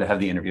was fun to have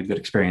the interview, good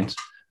experience.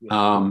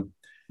 Then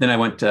I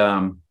went,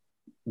 then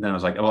I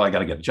was like, well, I got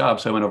to get a job.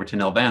 So I went over to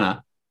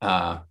Nelvana,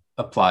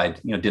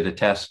 applied, did a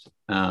test.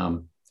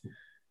 And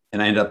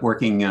I ended up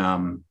working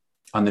on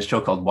this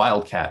show called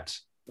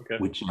Wildcats,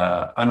 which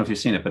I don't know if you've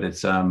seen it, but it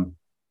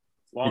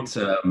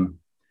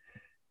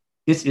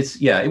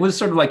was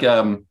sort of like,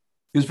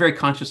 it was very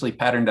consciously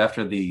patterned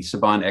after the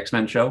Saban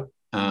X-Men show,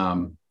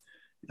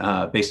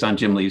 based on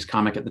Jim Lee's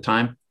comic at the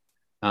time.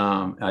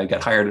 I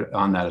got hired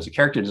on that as a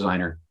character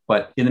designer.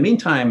 But in the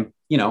meantime,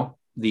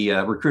 the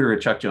recruiter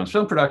at Chuck Jones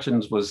Film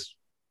Productions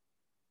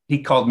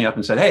he called me up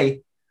and said,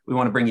 hey, we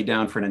want to bring you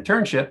down for an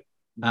internship.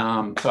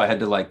 So I had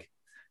to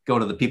go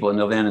to the people in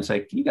Nelvana and say,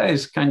 can you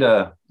guys kind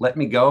of let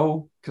me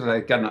go? Because I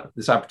got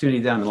this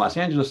opportunity down in Los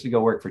Angeles to go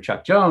work for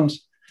Chuck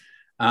Jones.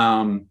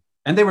 And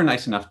they were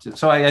nice enough to,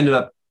 so I ended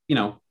up,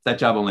 that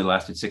job only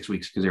lasted 6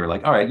 weeks because they were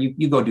like, all right,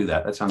 you go do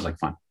that. That sounds like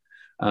fun.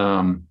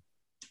 And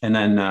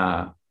then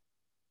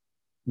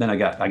I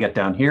got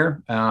down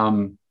here.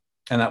 And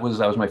that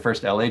was my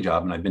first LA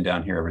job. And I've been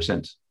down here ever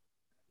since.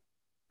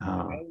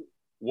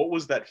 What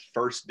was that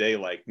first day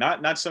like?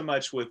 Not so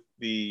much with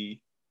the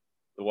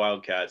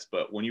Wildcats,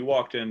 but when you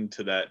walked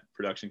into that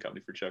production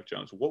company for Chuck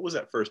Jones, what was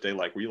that first day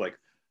like? Were you like,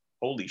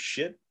 holy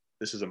shit,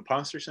 this is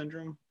imposter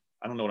syndrome?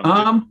 I don't know what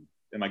I'm doing.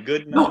 Am I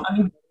good enough? No, I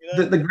mean,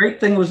 the great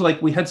thing was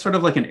we had sort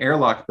of an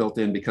airlock built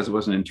in because it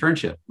was an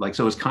internship.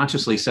 So it was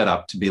consciously set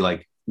up to be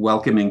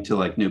welcoming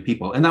to new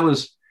people. And that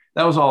was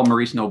all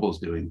Maurice Noble's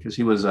doing, because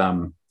he was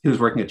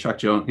working at Chuck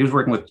Jones. He's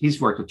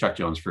worked with Chuck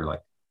Jones for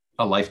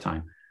a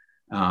lifetime.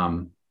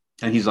 And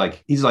he's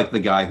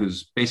the guy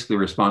who's basically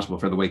responsible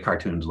for the way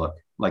cartoons look.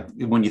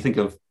 When you think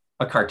of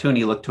a cartoon,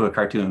 you look to a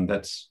cartoon,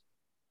 that's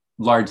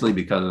largely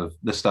because of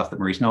the stuff that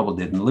Maurice Noble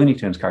did in the Looney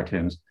Tunes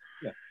cartoons.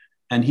 Yeah.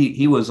 And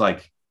he was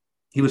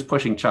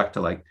pushing Chuck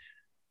to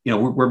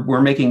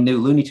we're making new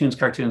Looney Tunes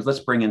cartoons. Let's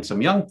bring in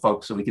some young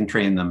folks so we can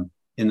train them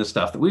in the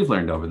stuff that we've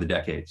learned over the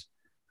decades.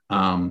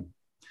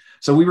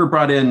 So we were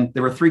brought in,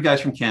 there were 3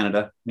 guys from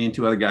Canada, me and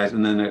 2 other guys.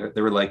 And then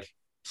there were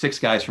 6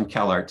 guys from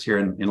CalArts here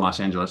in Los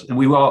Angeles. And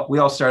we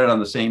all started on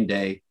the same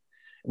day.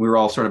 We were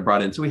all sort of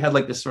brought in. So we had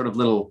this sort of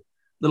little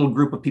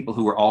group of people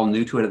who were all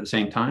new to it at the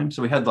same time.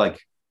 So we had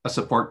a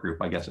support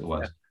group, I guess it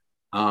was.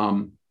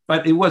 Yeah.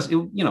 But there was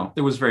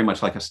very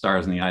much a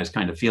stars in the eyes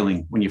kind of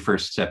feeling when you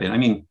first step in. I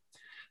mean,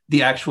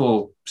 the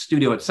actual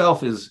studio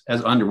itself is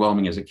as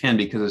underwhelming as it can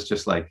be, because it's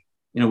just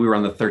we were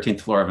on the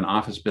 13th floor of an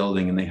office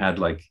building, and they had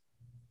a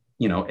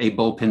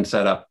bullpen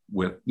set up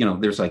with,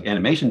 there's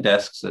animation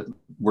desks that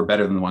were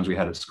better than the ones we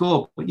had at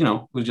school. But, it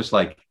was just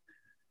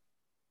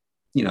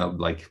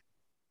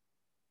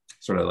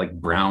sort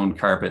of brown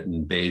carpet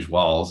and beige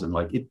walls. And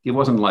it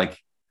wasn't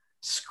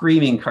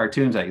screaming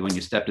cartoons at you when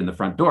you stepped in the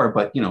front door,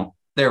 but,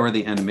 there were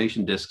the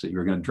animation discs that you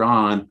were going to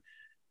draw on.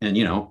 And,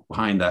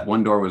 behind that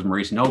one door was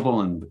Maurice Noble.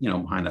 And,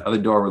 behind the other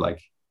door were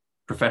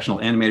professional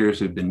animators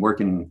who'd been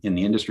working in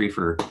the industry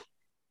for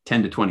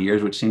 10 to 20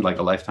 years, which seemed like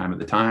a lifetime at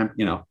the time,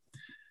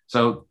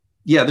 So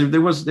yeah,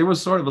 there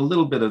was sort of a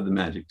little bit of the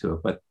magic to it,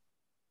 but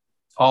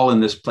all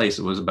in this place,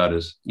 it was about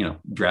as,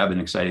 drab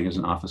and exciting as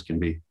an office can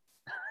be.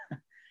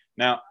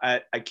 Now,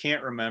 I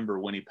can't remember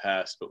when he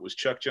passed, but was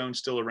Chuck Jones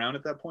still around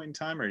at that point in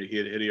time, or had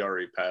he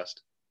already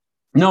passed?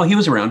 No, he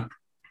was around.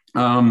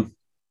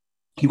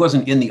 He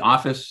wasn't in the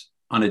office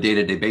on a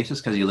day-to-day basis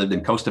because he lived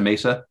in Costa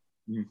Mesa.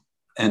 Mm.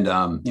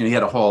 And, he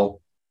had a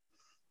whole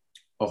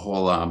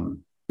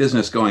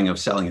business going of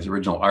selling his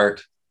original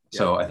art. Yeah.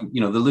 So I think,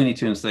 the Looney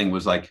Tunes thing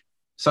was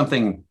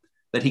something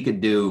that he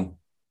could do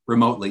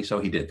remotely. So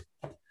he did.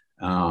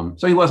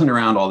 So he wasn't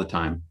around all the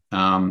time.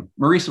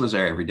 Maurice was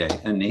there every day,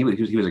 and he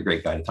was a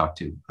great guy to talk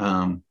to.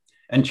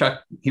 And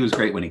Chuck, he was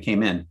great when he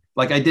came in.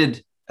 I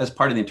did, as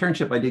part of the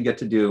internship,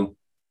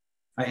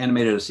 I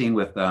animated a scene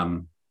with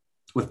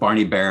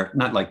Barney Bear,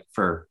 not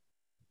for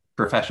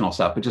professional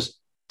stuff, but just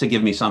to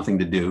give me something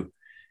to do.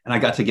 And I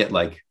got to get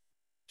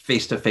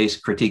face-to-face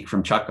critique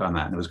from Chuck on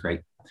that. And it was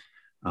great.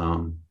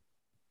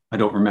 I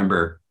don't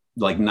remember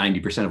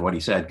 90% of what he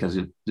said, because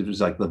it was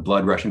the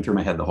blood rushing through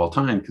my head the whole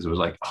time, because it was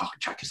oh,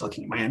 Chuck is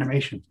looking at my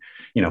animation,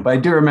 but I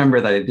do remember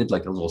that I did a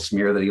little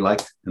smear that he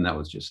liked. And that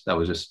was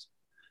just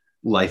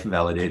life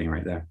validating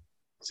right there.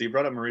 So you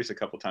brought up Maurice a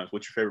couple of times.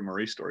 What's your favorite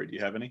Maurice story? Do you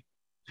have any?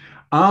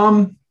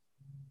 No,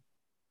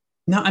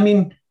 I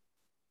mean,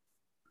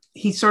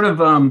 he sort of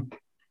hung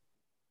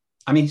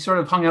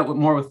out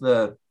more with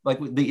the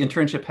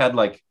internship had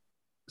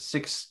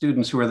 6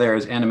 students who were there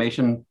as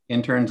animation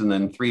interns, and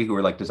then 3 who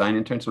were design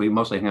interns. So we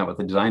mostly hung out with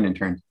the design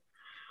interns.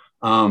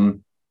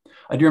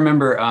 I do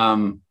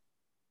remember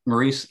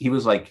Maurice. He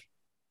was like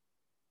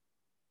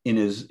in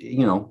his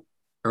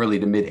early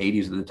to mid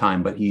 80s at the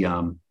time, but he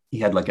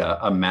had like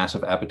a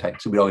massive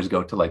appetite. So we'd always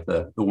go to like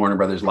the Warner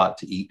Brothers lot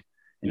to eat,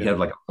 and he'd have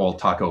like a full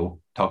taco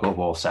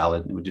bowl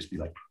salad, and it would just be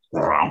like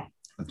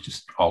it's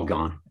just all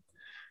gone.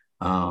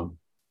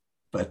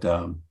 But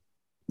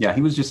yeah,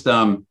 he was just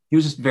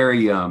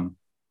very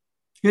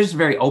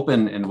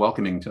open and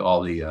welcoming to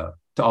all the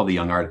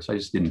young artists. I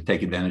just didn't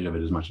take advantage of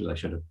it as much as I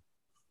should have.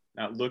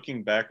 Now,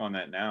 looking back on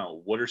that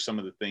now, what are some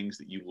of the things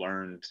that you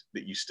learned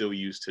that you still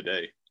use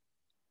today?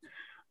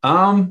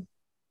 I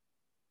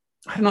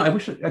don't know.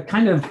 I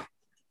kind of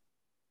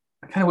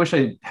wish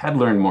I had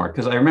learned more,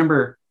 because I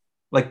remember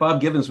like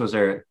Bob Givens was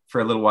there for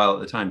a little while at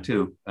the time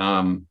too.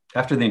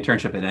 After the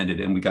internship had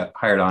ended and we got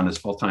hired on as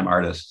full-time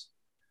artists,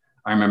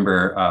 I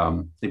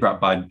remember they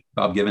brought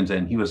Bob Givens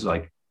in. He was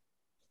like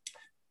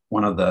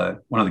one of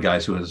the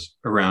guys who was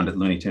around at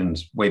Looney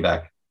Tunes way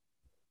back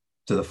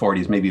to the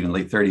 40s, maybe even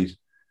late 30s.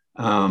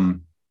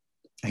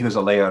 He was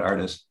a layout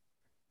artist.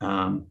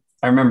 I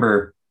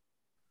remember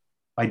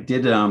I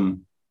did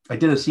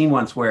a scene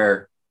once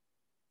where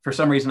for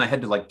some reason I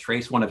had to like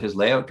trace one of his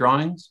layout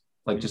drawings,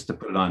 like just to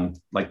put it on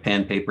like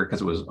pan paper,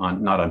 because it was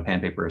not on pan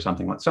paper or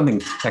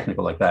something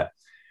technical like that.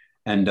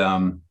 And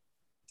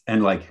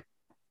like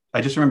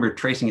I just remember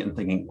tracing it and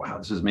thinking, wow,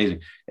 this is amazing.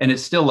 And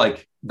it's still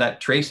like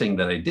that tracing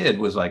that I did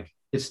was like,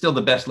 it's still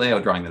the best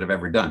layout drawing that I've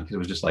ever done, because it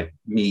was just like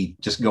me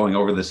just going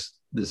over the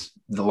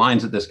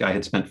lines that this guy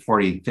had spent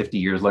 40, 50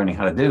 years learning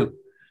how to do.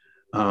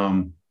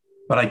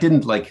 But I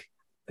didn't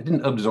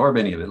absorb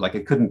any of it. Like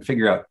I couldn't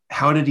figure out,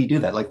 how did he do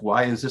that? Like,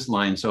 why is this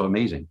line so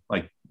amazing?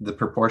 Like the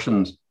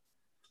proportions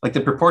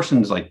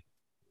like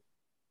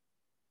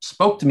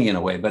spoke to me in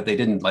a way, but they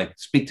didn't like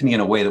speak to me in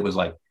a way that was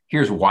like,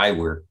 here's why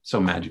we're so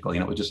magical.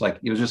 It was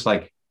just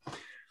like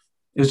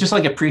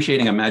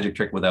appreciating a magic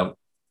trick without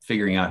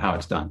figuring out how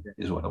it's done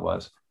is what it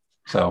was.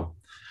 So,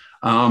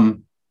 I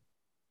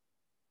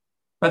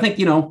think,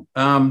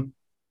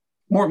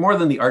 more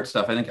than the art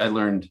stuff, I think I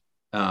learned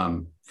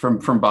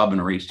from Bob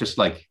and Maurice, just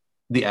like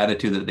the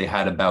attitude that they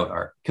had about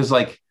art. Because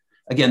like,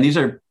 again, these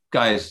are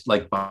guys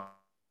like Bob,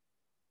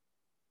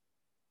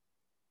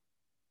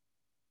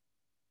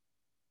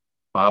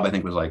 I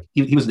think was like,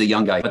 he was the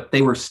young guy, but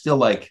they were still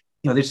like,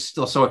 they're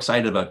still so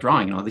excited about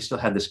drawing. They still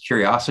had this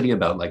curiosity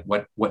about like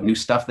what new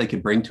stuff they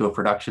could bring to a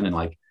production. And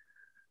like,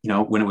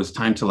 when it was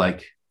time to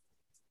like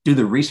do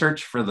the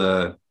research for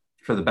the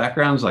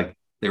backgrounds, like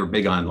they were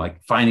big on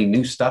like finding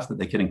new stuff that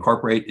they could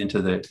incorporate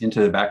into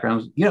the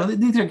backgrounds.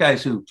 These are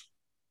guys who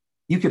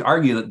you could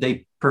argue that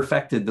they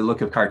perfected the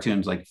look of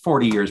cartoons like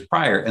 40 years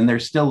prior, and they're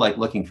still like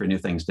looking for new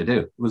things to do.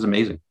 It was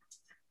amazing.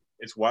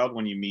 It's wild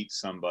when you meet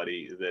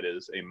somebody that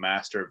is a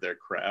master of their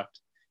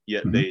craft,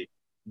 yet Mm-hmm. they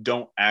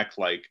don't act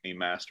like a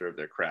master of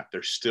their craft.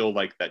 They're still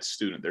like that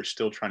student. They're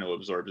still trying to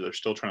absorb. They're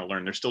still trying to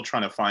learn. They're still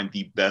trying to find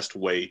the best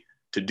way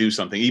to do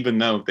something, even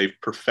though they've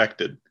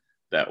perfected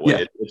that way.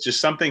 Yeah. It's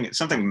just something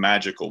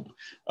magical,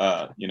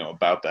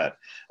 about that.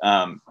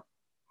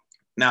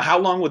 Now, how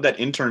long would that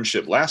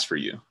internship last for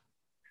you?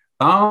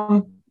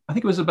 I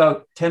think it was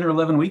about 10 or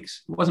 11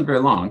 weeks. It wasn't very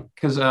long,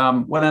 because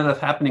what ended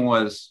up happening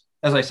was,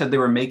 as I said, they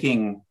were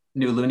making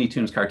new Looney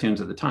Tunes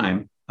cartoons at the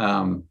time.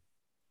 And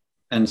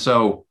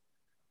so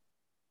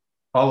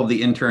all of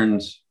the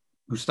interns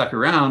who stuck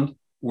around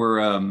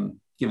were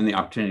given the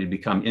opportunity to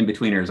become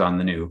in-betweeners on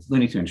the new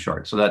Looney Tunes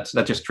short. So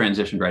that just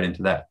transitioned right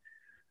into that.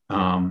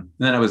 And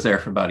then I was there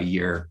for about a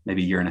year,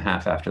 maybe a year and a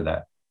half after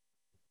that.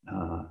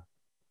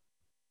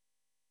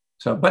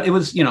 But it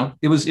was,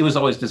 it was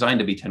always designed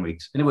to be 10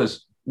 weeks. And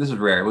this is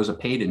rare. It was a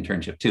paid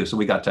internship too. So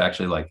we got to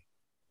actually like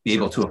be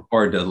able to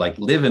afford to like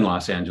live in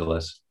Los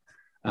Angeles,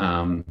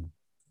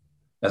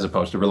 as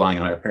opposed to relying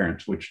on our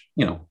parents, which,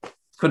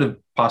 could have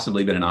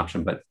possibly been an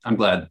option, but I'm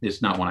glad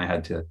it's not one I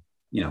had to,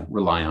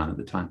 rely on at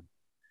the time.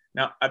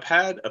 Now, I've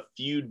had a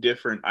few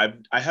different. I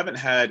haven't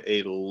had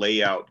a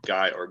layout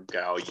guy or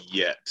gal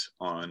yet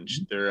on.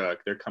 They're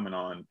coming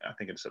on, I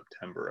think in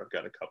September. I've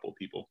got a couple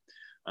people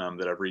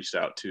that I've reached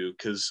out to,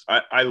 because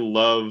I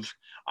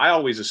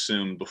always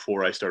assumed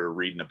before I started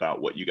reading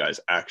about what you guys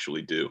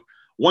actually do,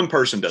 one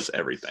person does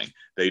everything.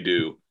 They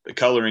do the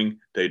coloring,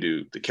 they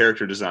do the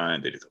character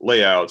design, they do the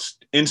layouts,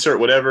 insert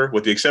whatever,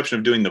 with the exception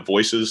of doing the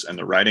voices and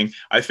the writing.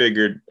 I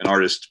figured an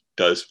artist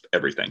does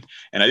everything.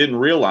 And I didn't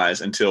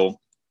realize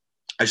until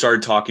I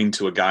started talking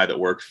to a guy that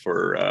worked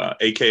for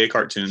AKA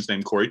Cartoons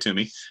named Corey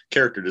Toomey,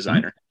 character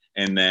designer.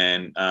 Mm-hmm. And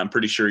then I'm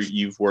pretty sure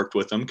you've worked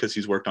with him because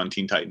he's worked on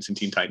Teen Titans and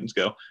Teen Titans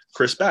Go.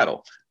 Chris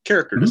Battle,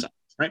 character Mm-hmm. design,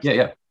 right?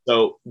 Yeah.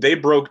 So they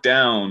broke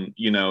down,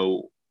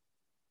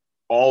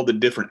 all the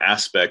different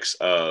aspects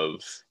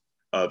of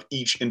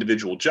each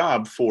individual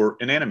job for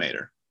an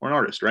animator or an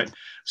artist, right?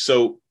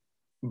 So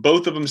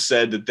both of them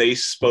said that they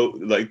spoke,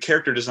 like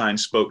character design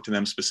spoke to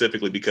them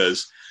specifically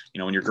because,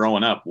 when you're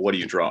growing up, what do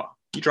you draw?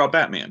 You draw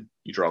Batman,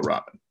 you draw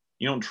Robin,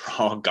 You don't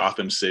draw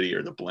Gotham City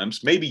or the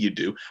blimps. Maybe you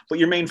do, but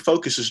your main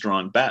focus is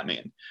drawing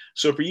Batman.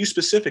 So for you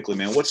specifically,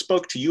 man, what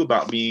spoke to you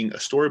about being a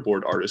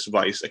storyboard artist,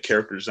 vice a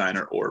character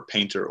designer or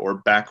painter or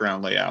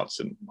background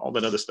layouts and all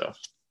that other stuff?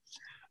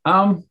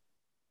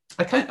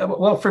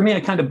 For me,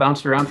 I kind of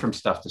bounced around from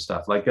stuff to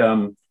stuff. Like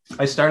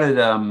I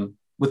started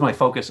with my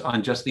focus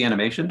on just the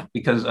animation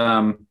because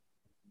I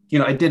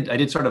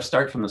did sort of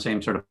start from the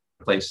same sort of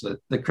place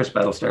that Chris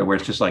Battle started, where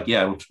it's just like,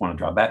 yeah, I just want to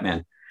draw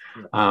Batman.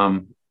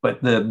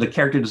 But the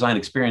character design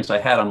experience I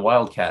had on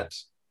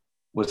Wildcats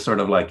was sort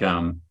of like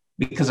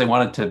because I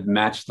wanted to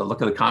match the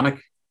look of the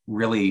comic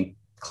really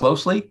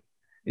closely.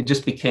 It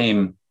just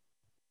became,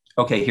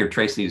 okay, here,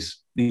 trace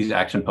these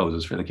action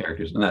poses for the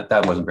characters, and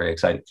that wasn't very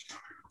exciting.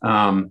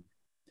 But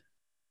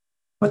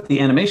the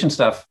animation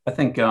stuff, I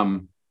think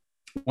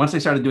once I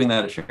started doing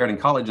that at Sheridan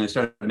College and I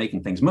started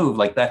making things move,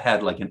 like that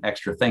had like an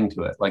extra thing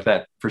to it. Like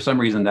that, for some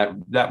reason,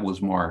 that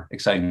was more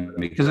exciting to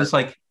me because it's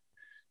like,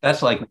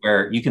 that's like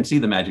where you can see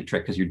the magic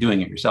trick because you're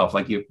doing it yourself.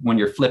 Like when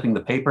you're flipping the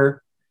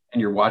paper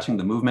and you're watching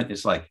the movement,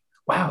 it's like,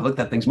 wow, look,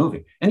 that thing's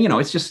moving. And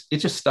it's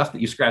just stuff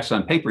that you scratched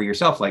on paper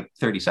yourself like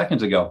 30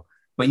 seconds ago.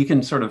 But you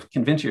can sort of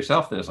convince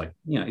yourself that it's like,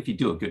 if you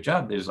do a good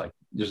job, there's like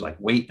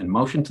weight and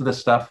motion to this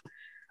stuff.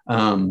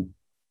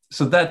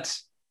 So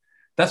that's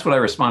what I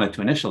responded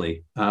to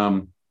initially.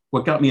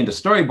 What got me into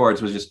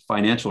storyboards was just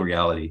financial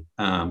reality.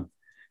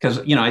 Because,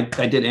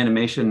 I did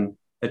animation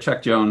at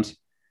Chuck Jones.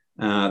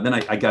 Then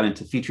I got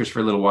into features for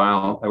a little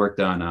while. I worked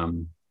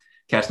on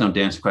Cast No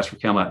Dance, Quest for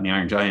Camelot, and the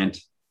Iron Giant.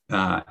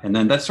 And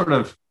then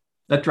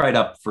that dried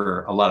up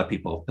for a lot of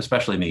people,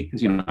 especially me,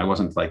 because, I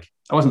wasn't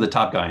the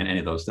top guy in any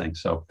of those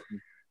things.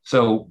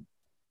 So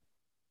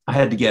I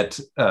had to get,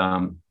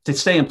 to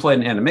stay employed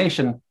in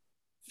animation,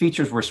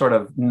 features were sort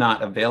of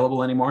not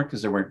available anymore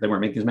because they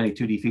weren't making as many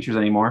 2D features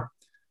anymore.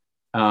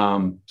 So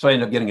I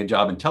ended up getting a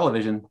job in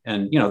television,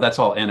 and that's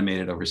all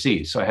animated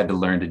overseas. So I had to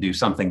learn to do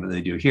something that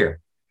they do here.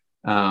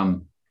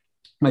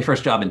 My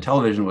first job in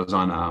television was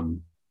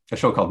on a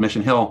show called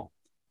Mission Hill,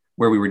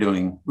 where we were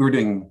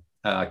doing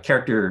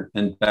character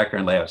and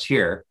background layouts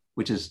here,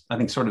 which is, I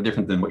think, sort of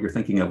different than what you're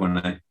thinking of when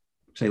I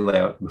say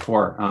layout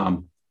before.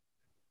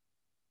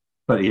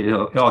 But it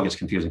all gets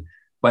confusing.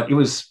 But it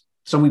was,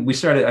 so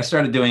I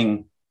started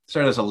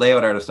as a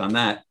layout artist on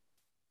that.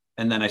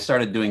 And then I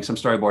started doing some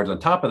storyboards on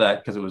top of that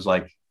because it was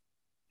like,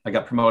 I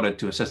got promoted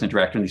to assistant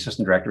director, and the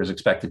assistant director is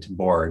expected to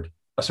board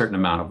a certain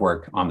amount of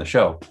work on the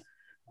show.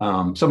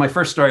 So my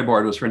first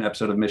storyboard was for an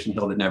episode of Mission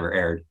Hill that never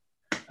aired.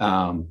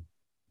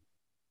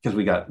 Because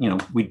we got,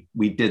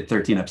 we did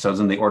 13 episodes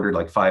and they ordered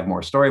like 5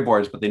 more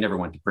storyboards, but they never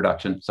went to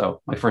production.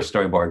 So my first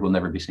storyboard will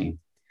never be seen,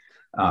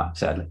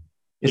 sadly.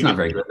 It's not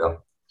very good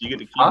though. Do you get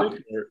to keep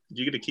it? Or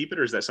do you get to keep it,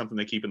 or is that something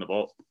they keep in the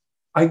vault?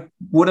 I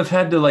would have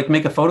had to like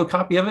make a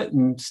photocopy of it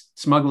and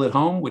smuggle it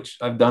home, which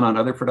I've done on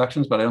other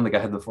productions, but I don't think I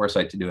had the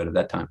foresight to do it at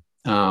that time.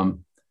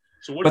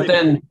 So what do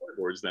they do with the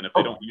storyboards then? If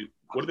they don't use,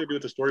 what do they do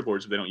with the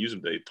storyboards if they don't use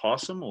them? Do they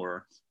toss them,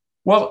 or?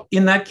 Well,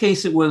 in that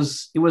case, it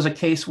was a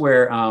case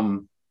where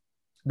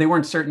they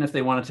weren't certain if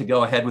they wanted to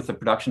go ahead with the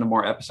production of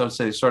more episodes.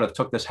 So they sort of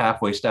took this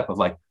halfway step of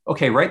like,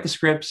 okay, write the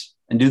scripts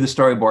and do the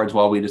storyboards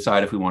while we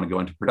decide if we want to go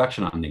into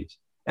production on these.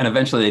 And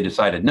eventually they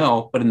decided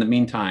no, but in the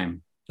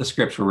meantime, the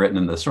scripts were written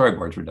and the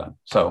storyboards were done.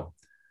 So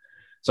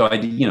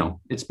I,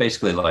 it's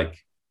basically like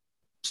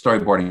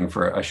storyboarding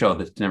for a show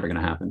that's never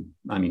going to happen.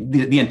 I mean,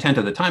 the intent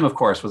at the time, of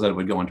course, was that it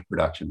would go into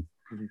production,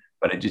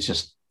 but it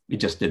just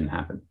didn't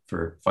happen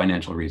for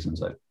financial reasons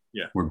that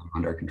were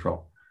beyond our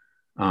control.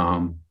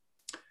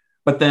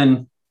 But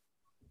then,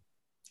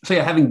 so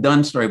yeah, having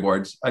done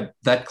storyboards,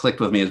 that clicked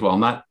with me as well.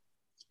 Not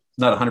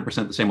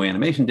 100% the same way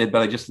animation did,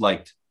 but I just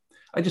liked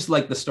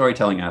the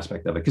storytelling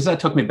aspect of it, because that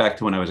took me back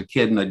to when I was a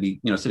kid and I'd be,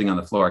 sitting on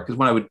the floor. Because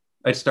when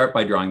I'd start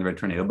by drawing the Red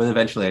Tornado, but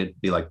eventually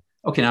I'd be like,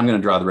 okay, now I'm going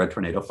to draw the Red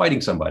Tornado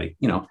fighting somebody,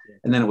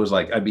 and then it was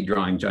like, I'd be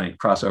drawing giant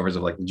crossovers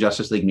of like the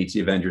Justice League meets the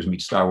Avengers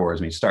meets Star Wars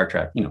meets Star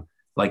Trek,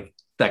 like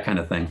that kind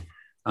of thing.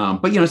 But,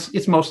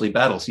 it's mostly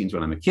battle scenes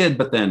when I'm a kid.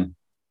 But then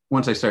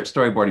once I start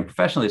storyboarding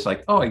professionally, it's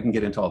like, oh, I can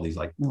get into all these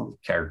like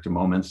character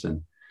moments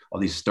and all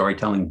these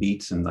storytelling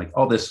beats and like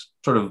all this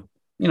sort of,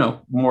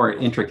 more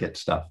intricate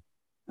stuff.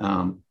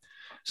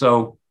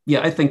 So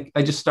yeah, I think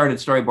I just started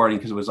storyboarding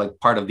because it was like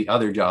part of the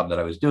other job that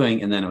I was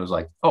doing. And then it was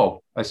like,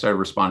 oh, I started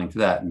responding to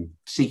that and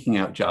seeking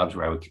out jobs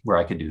where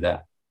I could do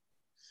that.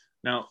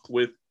 Now,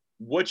 with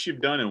what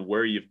you've done and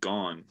where you've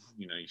gone,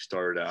 you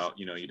started out,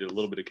 you did a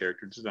little bit of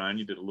character design,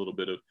 you did a little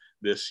bit of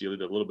this, you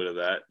did a little bit of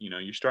that,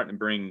 you're starting to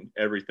bring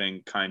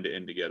everything kind of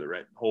in together,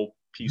 right? The whole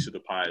piece of the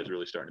pie is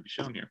really starting to be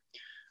shown here.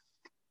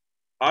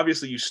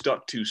 Obviously, you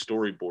stuck to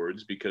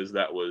storyboards because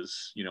that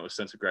was, a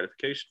sense of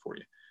gratification for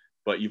you.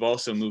 But you've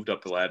also moved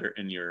up the ladder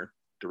in your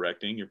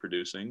directing, your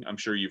producing. I'm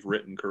sure you've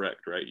written,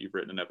 correct, right? You've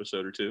written an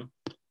episode or two?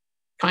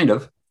 Kind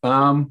of.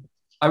 I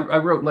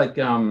wrote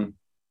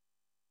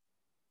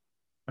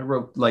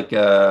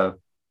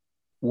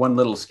one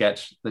little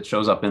sketch that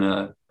shows up in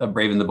a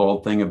Brave and the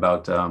Bold thing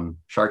about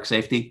shark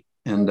safety.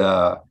 And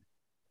I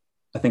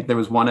think there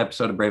was one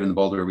episode of Brave and the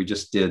Bold where we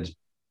just did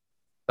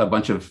a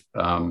bunch of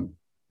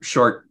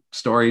short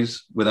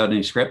stories without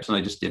any scripts, and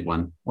I just did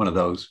one of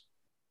those.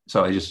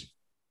 So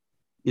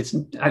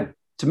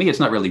to me, it's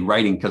not really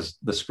writing, because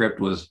the script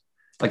was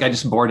like, I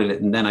just boarded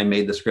it and then I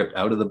made the script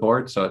out of the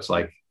board. So it's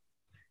like,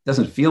 it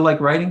doesn't feel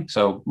like writing.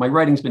 So my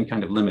writing's been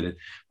kind of limited,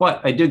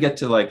 but I do get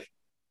to, like,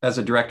 as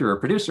a director or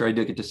producer, I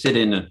do get to sit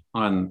in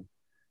on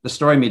the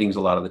story meetings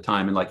a lot of the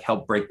time and like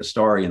help break the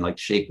story and like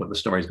shape what the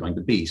story is going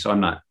to be. So I'm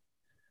not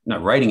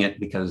writing it,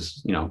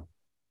 because,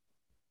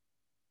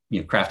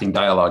 crafting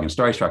dialogue and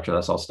story structure,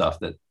 that's all stuff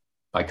that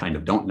I kind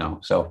of don't know.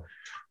 So,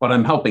 but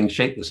I'm helping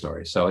shape the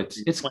story. So it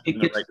gets in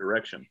the right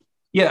direction.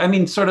 Yeah, I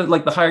mean, sort of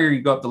like the higher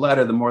you go up the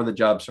ladder, the more the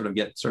jobs sort of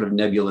get sort of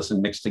nebulous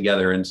and mixed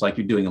together, and it's like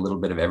you're doing a little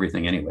bit of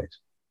everything, anyways.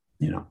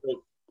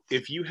 So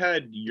if you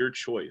had your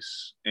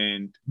choice,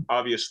 and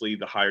obviously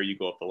the higher you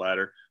go up the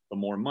ladder, the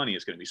more money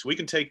is going to be. So we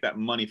can take that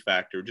money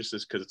factor, just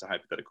as, because it's a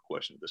hypothetical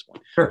question at this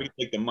point. Sure. We can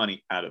take the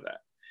money out of that.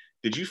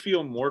 Did you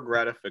feel more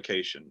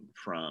gratification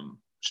from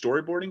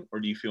storyboarding, or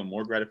do you feel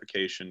more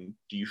gratification?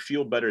 Do you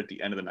feel better at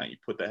the end of the night? You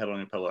put the head on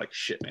your pillow like,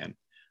 shit, man,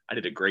 I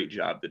did a great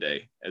job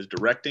today, as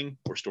directing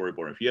or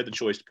storyboarding? If you had the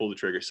choice to pull the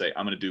trigger, say,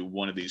 I'm going to do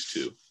one of these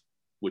two,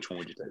 which one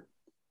would you take?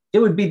 It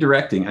would be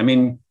directing. I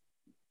mean,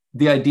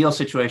 the ideal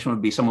situation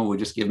would be someone would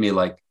just give me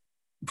like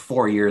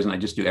 4 years and I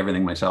just do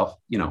everything myself,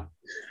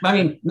 I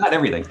mean, not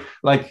everything.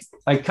 Like,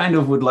 I kind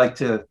of would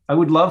I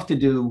would love to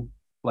do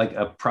like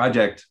a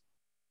project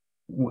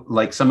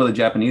like some of the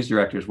Japanese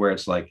directors, where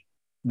it's like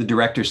the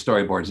director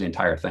storyboards the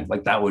entire thing.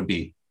 Like that would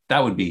be,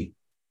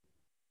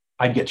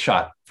 I'd get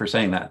shot for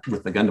saying that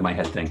with the gun to my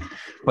head thing,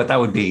 but that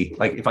would be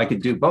like, if I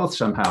could do both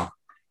somehow,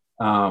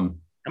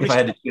 if I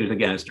had to choose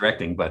again, it's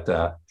directing, but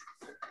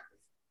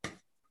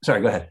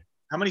sorry, go ahead.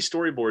 How many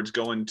storyboards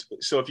go into,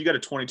 so if you got a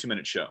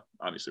 22-minute show,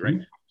 obviously, right?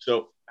 Mm-hmm.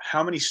 So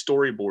how many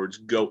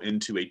storyboards go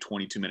into a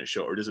 22-minute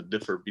show, or does it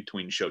differ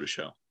between show to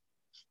show?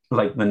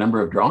 Like the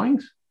number of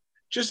drawings?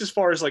 Just as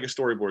far as like a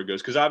storyboard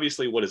goes, because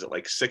obviously, what is it,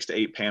 like 6 to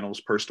 8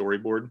 panels per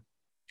storyboard?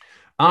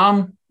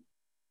 Well,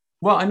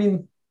 I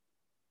mean,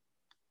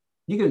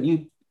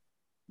 the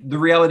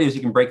reality is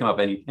you can break them up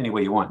any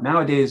way you want.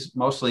 Nowadays,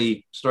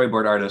 mostly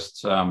storyboard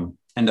artists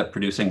end up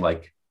producing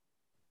like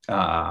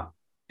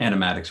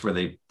animatics, where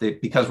they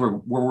because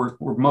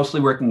we're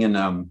mostly working in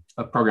a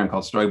program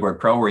called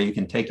Storyboard Pro, where you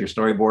can take your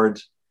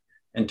storyboards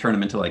and turn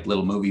them into like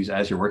little movies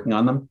as you're working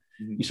on them.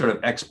 Mm-hmm. You sort of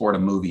export a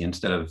movie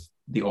instead of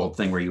the old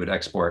thing where you would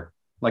export,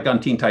 like on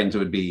Teen Titans, it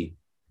would be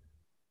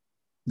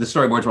the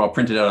storyboards were all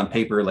printed out on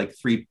paper, like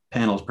 3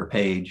 panels per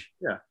page.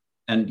 Yeah.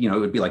 And, it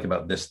would be like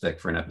about this thick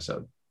for an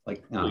episode.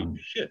 Like, holy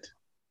shit.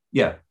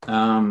 Yeah.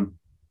 But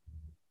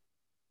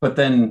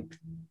then,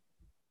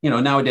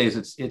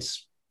 nowadays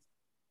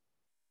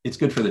it's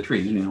good for the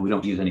trees. We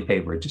don't use any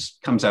paper. It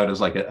just comes out as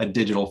like a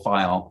digital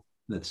file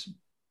that's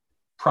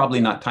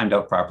probably not timed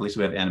out properly. So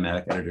we have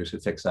animatic editors who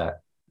fix that.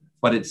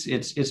 But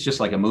it's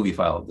just like a movie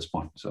file at this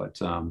point. So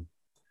it's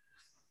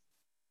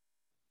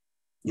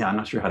yeah, I'm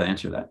not sure how to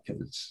answer that,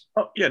 because it's.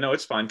 Oh yeah, no,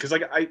 it's fine. Because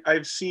like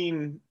I've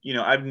seen,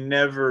 I've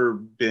never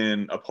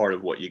been a part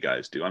of what you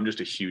guys do. I'm just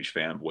a huge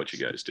fan of what you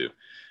guys do.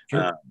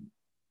 Sure.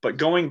 But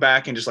going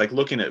back and just like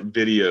looking at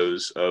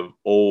videos of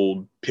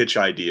old pitch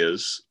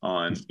ideas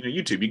on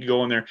YouTube, you can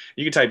go in there,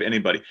 you can type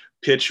anybody,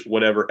 pitch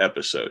whatever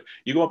episode.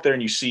 You go up there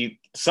and you see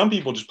some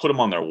people just put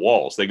them on their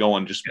walls. They go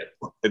on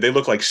they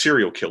look like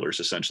serial killers,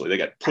 essentially. They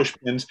got push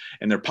pins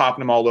and they're popping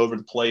them all over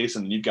the place.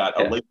 And you've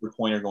got a laser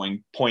pointer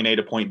going point A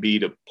to point B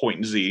to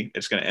point Z.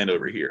 It's going to end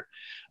over here.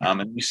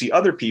 And you see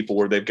other people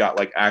where they've got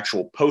like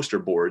actual poster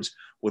boards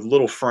with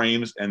little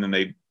frames, and then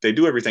they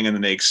do everything, and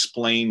then they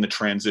explain the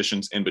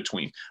transitions in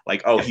between.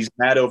 Like, oh, he's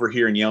mad over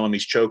here and yelling,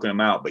 he's choking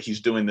him out, but he's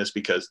doing this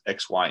because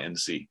X, Y, and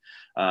Z.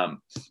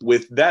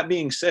 With that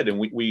being said, and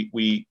we're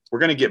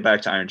going to get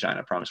back to Iron Giant,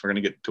 I promise. We're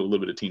going to get to a little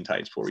bit of Teen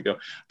Titans before we go.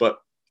 But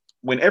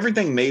when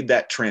everything made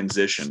that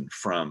transition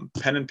from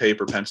pen and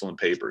paper, pencil and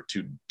paper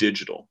to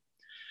digital,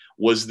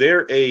 was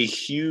there a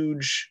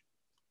huge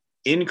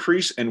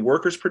increase in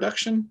workers'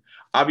 production?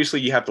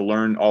 Obviously, you have to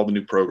learn all the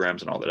new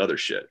programs and all that other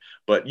shit.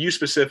 But you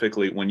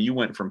specifically, when you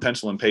went from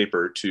pencil and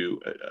paper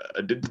to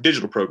a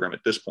digital program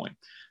at this point,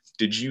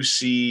 did you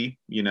see,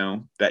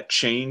 that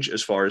change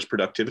as far as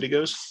productivity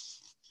goes?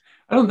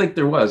 I don't think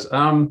there was.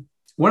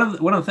 One of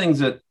the things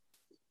that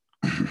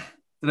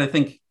I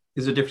think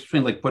is a difference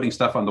between like putting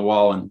stuff on the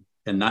wall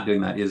and not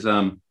doing that is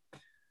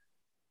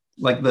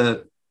like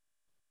the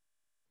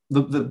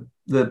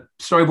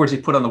storyboards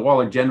you put on the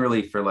wall are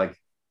generally for like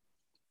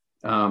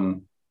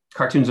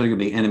cartoons that are going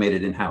to be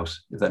animated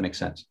in-house, if that makes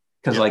sense.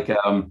 Because like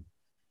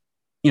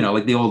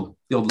like the old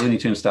Looney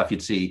Tunes stuff,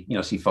 you'd see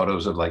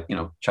photos of like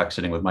Chuck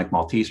sitting with Mike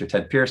Maltese or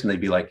Ted Pierce, and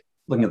they'd be like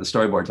looking at the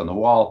storyboards on the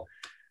wall.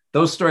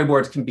 Those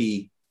storyboards can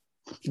be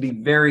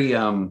very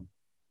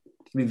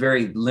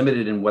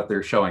limited in what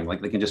they're showing.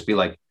 Like they can just be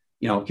like,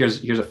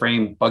 here's a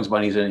frame, Bugs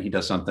Bunny's in it, he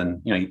does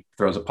something, he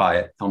throws a pie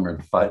at Elmer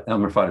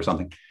Fudd or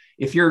something.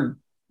 If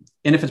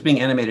it's being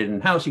animated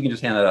in-house, you can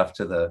just hand that off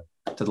to the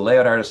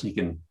layout artist, and he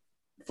can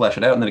flesh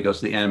it out, and then it goes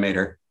to the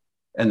animator,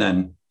 and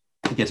then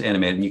it gets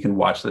animated, and you can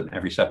watch them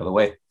every step of the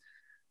way.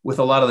 with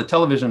a lot of the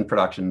television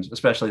productions,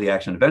 especially the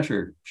action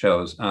adventure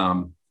shows,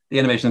 the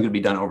animation is going to be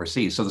done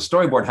overseas. So the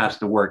storyboard has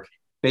to work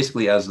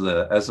basically as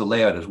the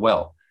layout as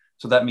well.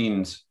 So that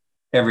means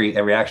every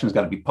action has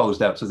got to be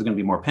posed out. So there's going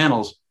to be more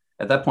panels.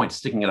 At that point,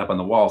 sticking it up on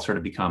the wall sort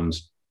of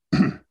becomes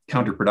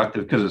counterproductive,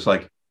 because it's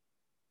like,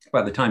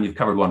 by the time you've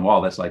covered one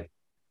wall, that's like,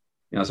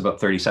 it's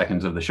about 30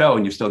 seconds of the show,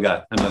 and you've still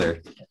got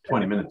another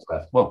 20 minutes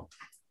left. Well,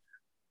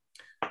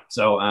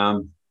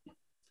 so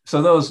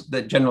those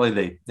that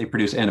generally they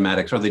produce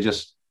animatics, or they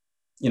just,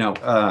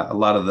 a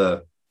lot of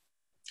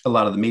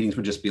the meetings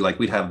would just be like,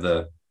 we'd have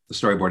the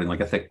storyboard in like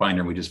a thick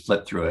binder, and we just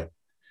flip through it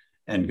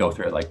and go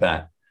through it like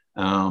that.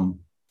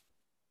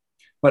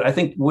 But I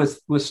think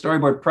with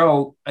Storyboard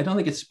Pro, I don't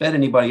think it sped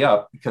anybody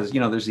up, because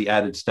there's the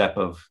added step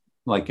of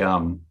like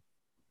of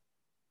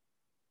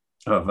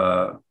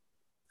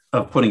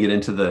putting it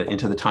into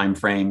the time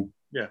frame.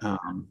 Yeah.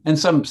 And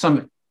some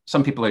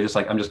people are just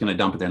like, I'm just going to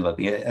dump it there and let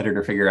the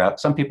editor figure out.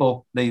 Some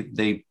people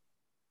they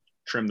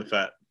trim the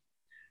fat.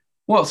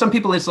 Well, some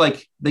people, it's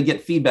like they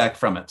get feedback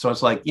from it. So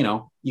it's like,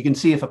 you can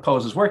see if a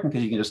pose is working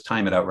because you can just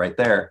time it out right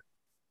there.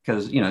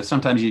 Because,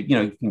 sometimes you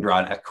can draw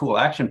a cool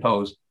action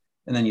pose,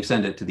 and then you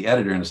send it to the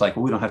editor, and it's like,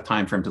 well, we don't have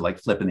time for him to like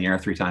flip in the air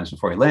 3 times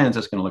before he lands.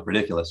 That's going to look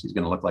ridiculous. He's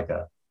going to look like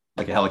a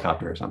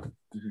helicopter or something.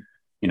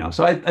 Mm-hmm.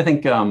 So I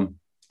think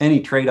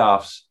any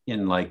trade-offs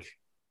in like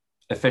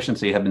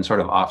efficiency have been sort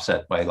of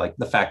offset by like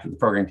the fact that the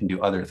program can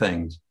do other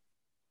things.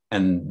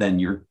 And then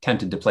you're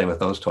tempted to play with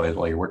those toys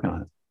while you're working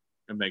on it.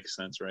 It makes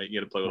sense, right? You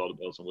got to play with all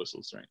the bells and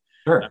whistles, right?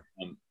 Sure.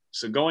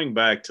 So going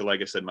back to,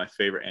 like I said, my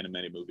favorite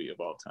animated movie of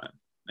all time.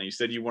 Now, you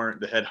said you weren't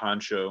the head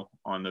honcho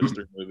on those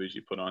 3 movies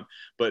you put on,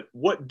 but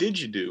what did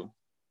you do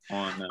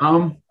on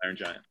Iron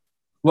Giant?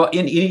 Well,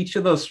 in each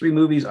of those 3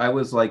 movies, I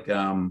was like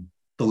the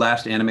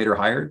last animator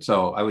hired.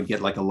 So I would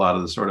get like a lot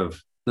of the sort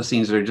of the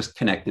scenes that are just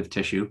connective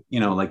tissue,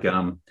 like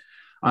on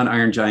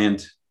Iron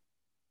Giant,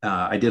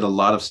 I did a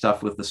lot of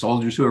stuff with the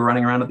soldiers who were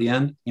running around at the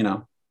end,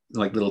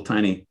 like little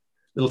tiny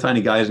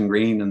guys in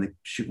green, and they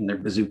shooting their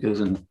bazookas,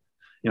 and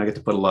I get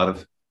to put a lot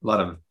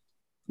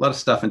of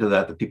stuff into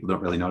that people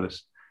don't really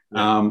notice.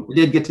 We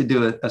did get to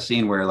do a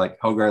scene where like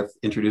Hogarth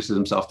introduces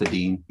himself to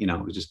Dean. It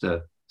was just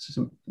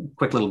some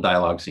quick little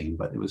dialogue scene,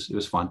 but it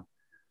was fun.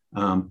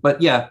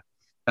 But yeah,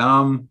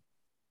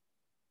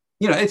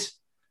 it's,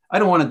 I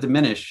don't want to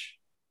diminish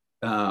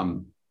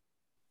my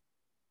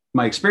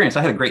experience.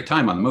 I had a great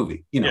time on the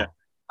movie. Yeah.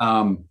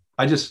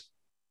 I just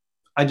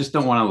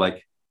don't want to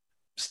like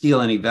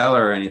steal any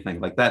valor or anything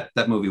like that.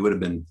 That movie would have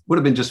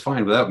been just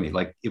fine without me.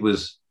 Like it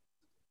was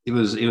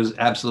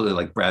absolutely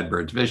like Brad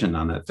Bird's vision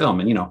on that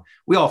film. And,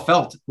 we all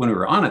felt when we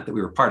were on it that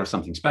we were part of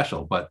something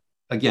special. But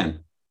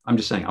again, I'm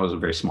just saying I was a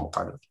very small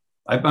part of it.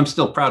 I'm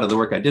still proud of the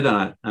work I did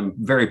on it. I'm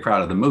very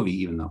proud of the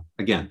movie, even though,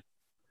 again,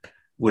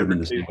 would have been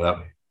the same without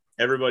me.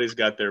 Everybody's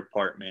got their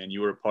part, man.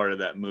 You were a part of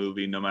that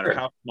movie, no matter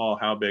how small,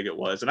 how big it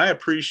was. And I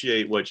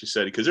appreciate what you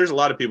said, because there's a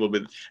lot of people,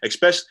 but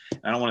especially,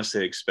 I don't want to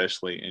say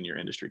especially in your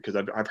industry, because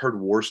I've heard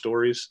war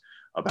stories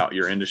about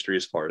your industry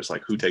as far as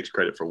like who takes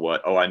credit for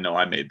what. Oh, I know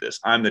I made this.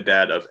 I'm the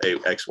dad of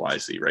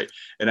XYZ, right?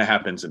 And it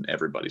happens in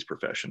everybody's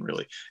profession,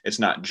 really. It's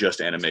not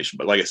just animation,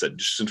 but like I said,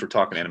 just since we're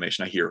talking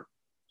animation, I hear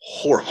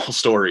horrible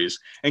stories.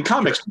 And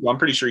comics, I'm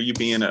pretty sure you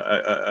being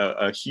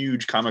a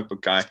huge comic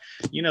book guy,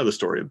 the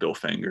story of Bill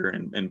Finger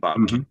and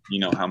Bob King. You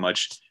know how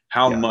much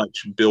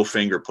Bill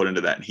Finger put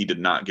into that, and he did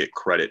not get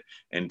credit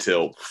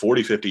until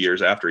 40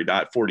 years after he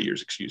died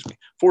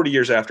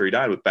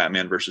with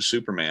Batman versus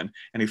Superman,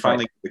 and he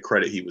finally got the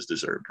credit he was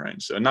deserved,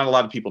 right? So not a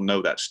lot of people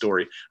know that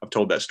story. I've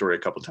told that story a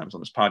couple of times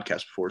on this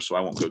podcast before, so I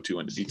won't go too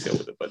into detail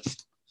with it, but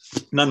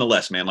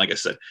nonetheless, man, like I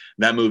said,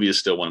 that movie is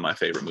still one of my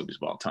favorite movies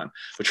of all time.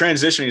 But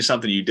transitioning to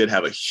something you did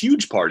have a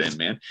huge part in,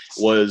 man,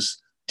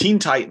 was Teen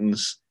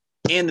Titans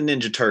and the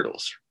Ninja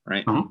Turtles,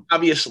 right?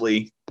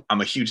 Obviously,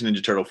 I'm a huge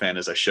Ninja Turtle fan,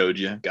 as I showed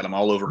you. Got them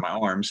all over my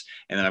arms,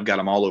 and then I've got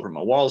them all over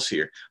my walls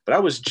here. But I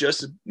was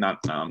just not,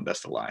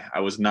 that's the lie.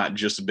 I was not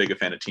just as big a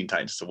fan of Teen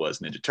Titans as I was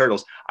Ninja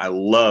Turtles. I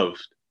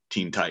loved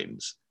Teen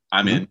Titans.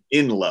 I'm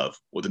in love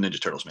with the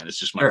Ninja Turtles, man. It's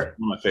just one of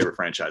my favorite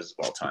franchises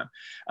of all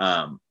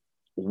time.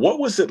 What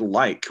was it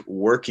like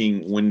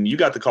working when you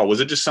got the call? Was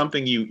it just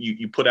something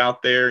you put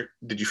out there?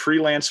 Did you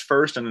freelance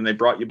first and then they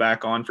brought you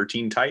back on for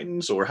Teen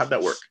Titans, or how'd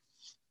that work?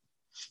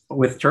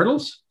 With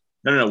Turtles?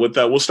 No.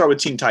 We'll start with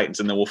Teen Titans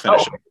and then we'll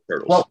finish with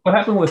Turtles. Well, what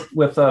happened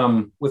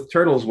with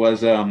Turtles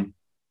was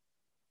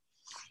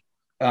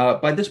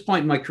by this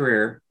point in my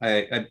career,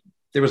 I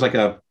there was like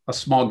a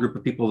small group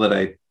of people that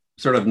I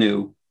sort of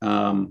knew.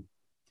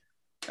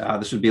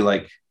 This would be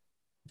like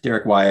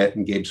Derek Wyatt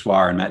and Gabe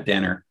Swar and Matt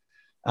Danner.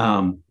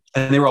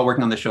 And they were all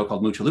working on this show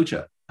called Mucha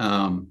Lucha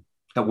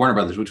at Warner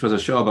Brothers, which was a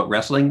show about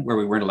wrestling where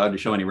we weren't allowed to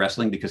show any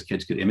wrestling because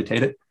kids could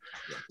imitate it.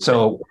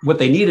 So what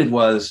they needed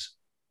was,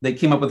 they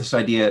came up with this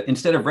idea: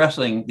 instead of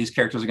wrestling, these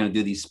characters are going to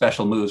do these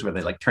special moves where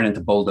they like turn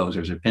into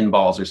bulldozers or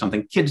pinballs or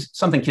something kids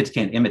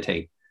can't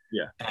imitate.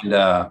 Yeah.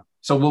 And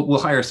so we'll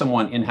hire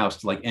someone in-house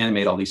to like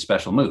animate all these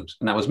special moves.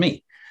 And that was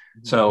me.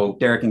 So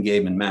Derek and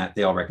Gabe and Matt,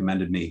 they all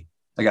recommended me.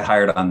 I got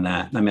hired on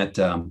that. And I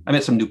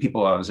met some new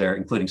people while I was there,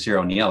 including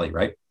Ciro Nieli,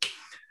 right?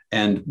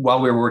 And while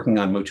we were working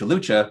on Mucha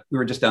Lucha, we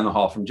were just down the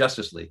hall from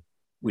Justice League,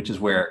 which is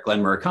where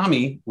Glenn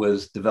Murakami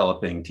was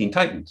developing Teen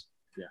Titans.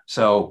 Yeah.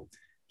 So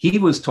he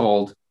was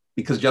told,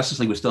 because Justice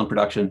League was still in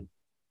production,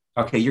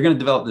 okay, you're going to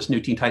develop this new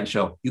Teen Titans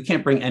show. You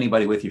can't bring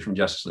anybody with you from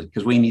Justice League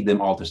because we need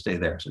them all to stay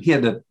there. So he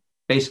had to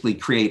basically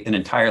create an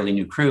entirely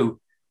new crew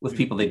with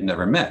people they'd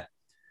never met.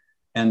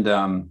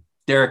 And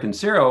Derek and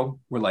Ciro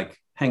were like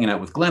hanging out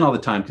with Glenn all the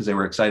time because they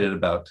were excited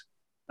about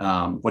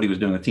what he was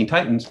doing with Teen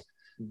Titans.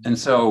 And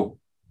so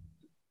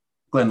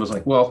Glenn was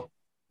like, well,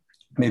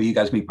 maybe you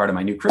guys can be part of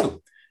my new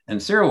crew.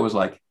 And Ciro was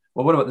like,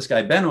 well, what about this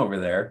guy, Ben, over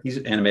there? He's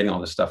animating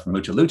all this stuff from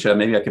Mucha Lucha.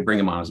 Maybe I could bring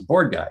him on as a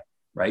board guy,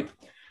 right?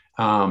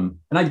 And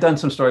I'd done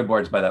some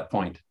storyboards by that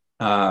point,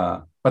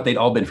 but they'd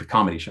all been for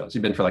comedy shows.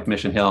 He'd been for like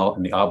Mission Hill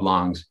and the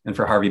Oblongs and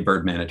for Harvey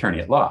Birdman, Attorney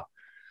at Law.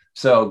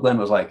 So Glenn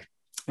was like,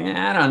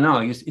 I don't know.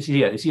 Is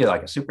he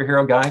like a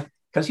superhero guy?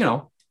 Because, you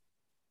know,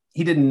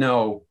 he didn't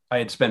know I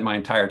had spent my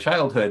entire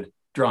childhood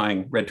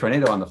drawing Red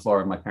Tornado on the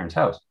floor of my parents'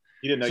 house.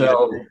 He didn't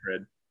know you had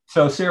Red.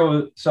 So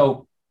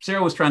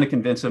Ciro was trying to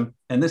convince him.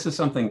 And this is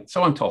something,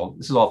 so I'm told,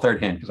 this is all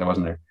third hand because I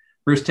wasn't there.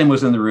 Bruce Timm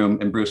was in the room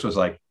and Bruce was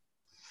like,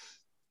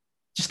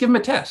 just give him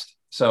a test.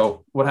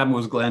 So what happened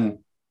was Glenn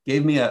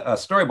gave me a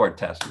storyboard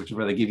test, which is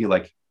where they give you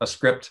like a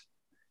script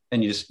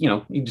and you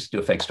just do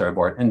a fake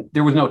storyboard. And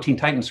there was no Teen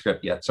Titans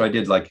script yet. So I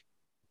did like,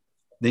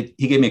 he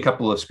gave me a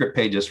couple of script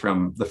pages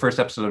from the first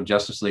episode of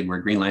Justice League where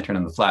Green Lantern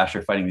and the Flash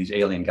are fighting these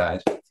alien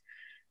guys.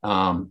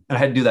 And I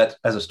had to do that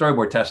as a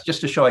storyboard test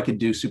just to show I could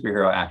do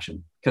superhero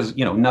action because,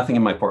 you know, nothing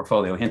in my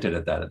portfolio hinted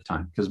at that at the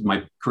time because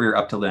my career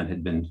up till then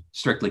had been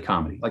strictly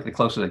comedy. Like the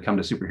closest I'd come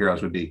to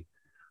superheroes would be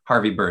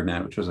Harvey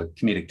Birdman, which was a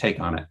comedic take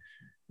on it,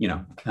 you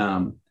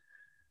know.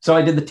 So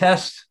I did the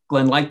test.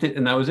 Glenn liked it,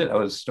 and that was it. I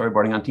was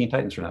storyboarding on Teen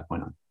Titans from that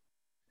point on.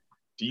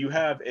 Do you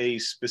have a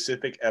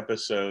specific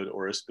episode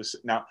or a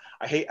specific? Now,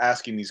 I hate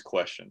asking these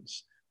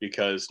questions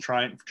because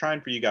trying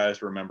for you guys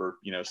to remember,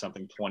 you know,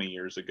 something 20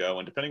 years ago,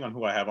 and depending on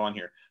who I have on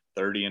here,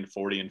 30 and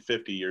 40 and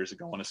 50 years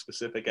ago on a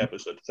specific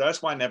episode. So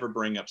that's why I never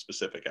bring up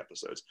specific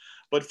episodes.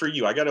 But for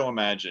you, I got to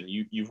imagine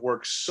you've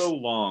worked so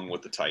long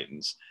with the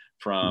Titans,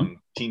 from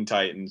Teen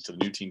Titans to the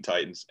new Teen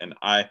Titans, and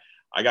I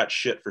got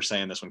shit for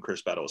saying this when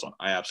Chris Battle was on.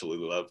 I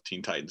absolutely love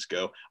Teen Titans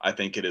Go. I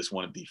think it is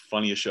one of the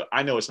funniest shows.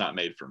 I know it's not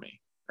made for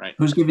me, right?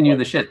 Who's giving you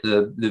the shit?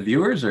 The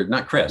viewers or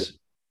not Chris?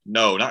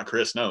 No, not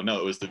Chris. No,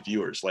 it was the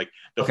viewers. Like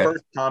the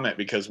first comment,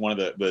 because one of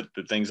the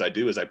things I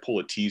do is I pull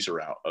a teaser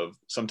out of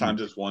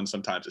sometimes it's one,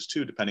 sometimes it's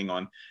two, depending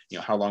on, you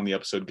know, how long the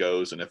episode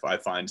goes. And if I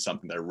find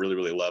something that I really,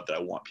 really love that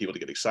I want people to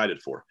get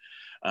excited for.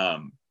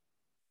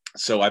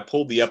 So I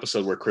pulled the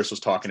episode where Chris was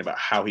talking about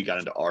how he got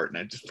into art. And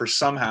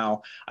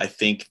I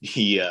think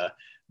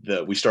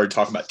we started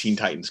talking about Teen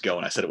Titans Go,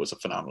 and I said it was a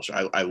phenomenal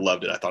show. I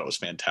loved it. I thought it was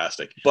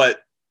fantastic. But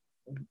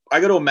I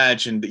got to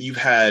imagine that you've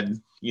had,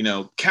 you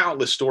know,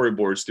 countless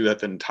storyboards throughout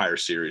the entire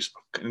series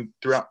and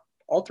throughout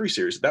all three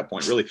series at that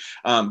point, really.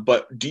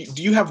 But do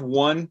you have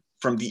one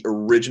from the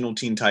original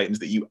Teen Titans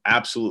that you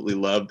absolutely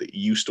love that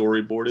you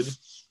storyboarded?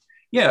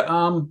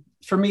 Yeah.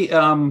 For me,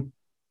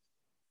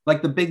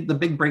 like the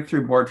big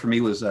breakthrough board for me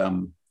was I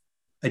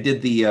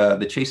did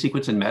the chase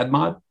sequence in Mad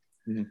Mod.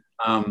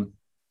 Mm-hmm.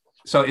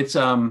 So it's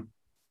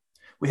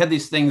we had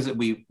these things that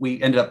we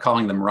ended up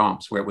calling them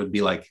romps, where it would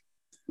be like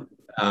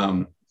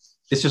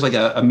it's just like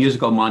a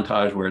musical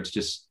montage where it's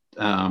just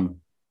the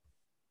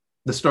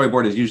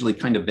storyboard is usually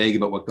kind of vague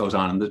about what goes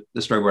on, and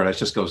the storyboard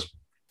just goes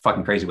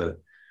fucking crazy with it.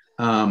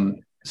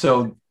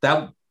 So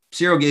that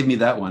Ciro gave me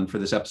that one for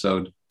this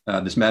episode,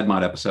 this Mad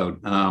Mod episode,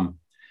 and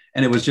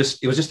it was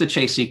just a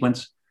chase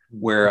sequence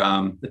where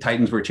the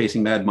Titans were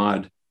chasing Mad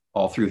Mod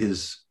all through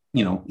his,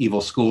 you know, evil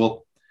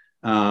school.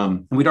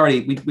 And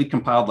we'd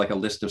compiled like a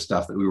list of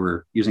stuff that we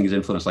were using as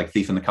influence, like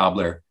Thief and the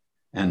Cobbler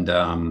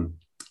and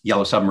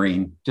Yellow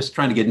Submarine, just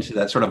trying to get into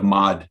that sort of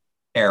mod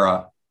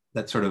era,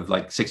 that sort of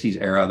like 60s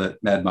era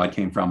that Mad Mod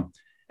came from.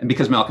 And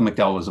because Malcolm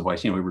McDowell was the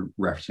voice, you know, we were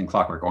referencing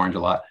Clockwork Orange a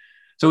lot.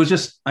 So it was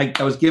just, I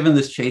was given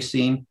this chase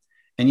scene,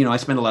 and, you know, I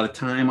spent a lot of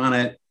time on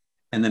it.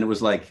 And then it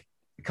was like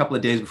a couple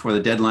of days before the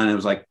deadline, it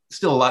was like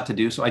still a lot to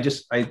do. So I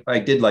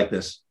did like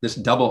this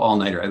double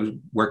all-nighter. I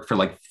worked for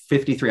like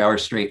 53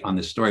 hours straight on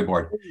this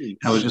storyboard.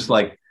 I was just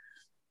like,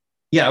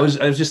 yeah, I was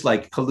just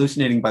like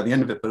hallucinating by the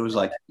end of it, but it was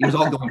like, it was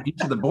all going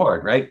into the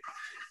board. Right.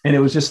 And it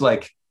was just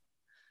like,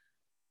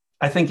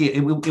 I think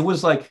it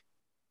was like,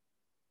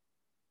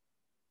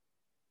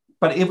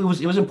 but it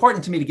was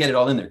important to me to get it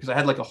all in there because I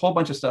had like a whole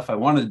bunch of stuff I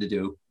wanted to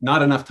do,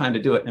 not enough time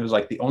to do it. And it was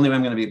like, the only way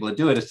I'm going to be able to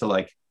do it is to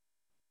like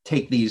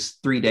take these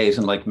 3 days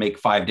and like make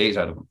 5 days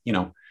out of them, you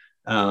know?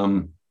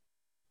 And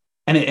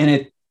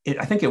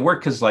I think it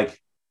worked because like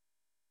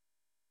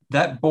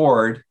that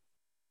board,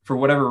 for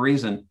whatever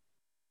reason,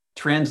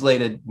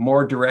 translated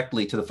more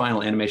directly to the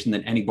final animation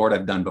than any board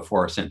I've done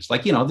before or since.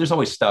 Like, you know, there's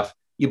always stuff,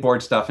 you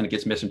board stuff and it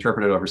gets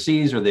misinterpreted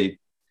overseas, or they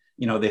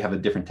have a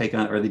different take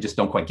on it, or they just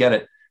don't quite get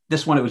it.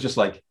 This one, it was just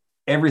like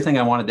everything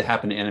I wanted to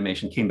happen in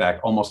animation came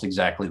back almost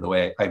exactly the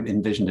way I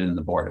envisioned it in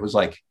the board. It was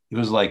like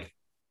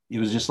it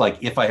was just like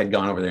if I had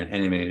gone over there and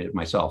animated it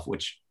myself,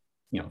 which,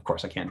 of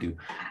course I can't do.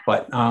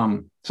 But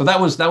so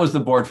that was the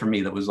board for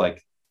me. That was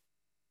like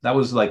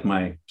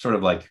my sort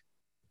of like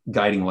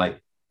guiding light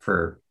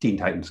for Teen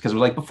Titans. Because it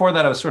was like before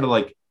that, I was sort of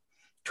like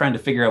trying to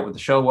figure out what the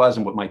show was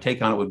and what my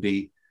take on it would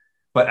be.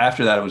 But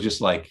after that, it was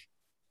just like,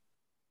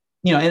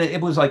 and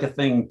it was like a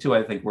thing too,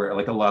 I think, where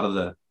like a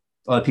lot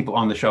of people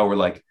on the show were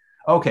like,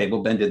 okay,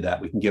 well, Ben did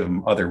that. We can give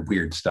him other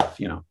weird stuff,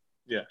 Yeah.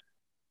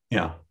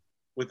 Yeah.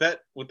 With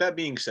that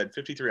being said,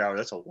 53 hours,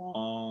 that's a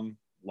long.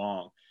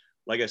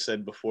 Like I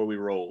said before we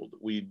rolled,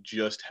 we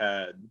just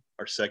had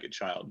our second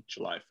child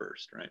July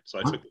 1st, right? So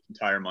I took the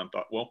entire month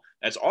off. Well,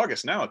 that's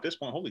August now at this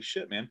point. Holy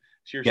shit, man.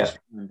 Year's just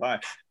going by.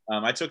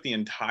 I took the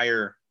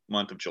entire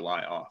month of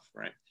July off,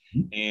 right?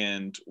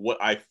 And what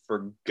I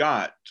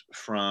forgot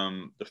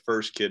from the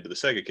first kid to the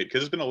second kid,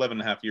 because it's been 11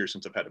 and a half years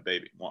since I've had a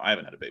baby. Well, I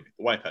haven't had a baby.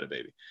 The wife had a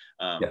baby.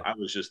 I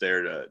was just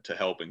there to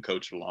help and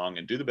coach it along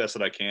and do the best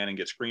that I can and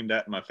get screamed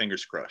at and my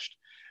fingers crushed.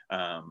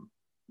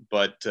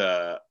 But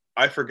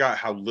I forgot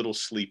how little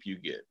sleep you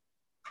get,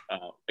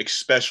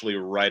 especially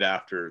right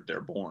after they're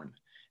born.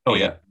 Oh,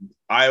 yeah.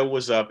 I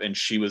was up and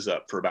she was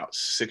up for about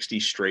 60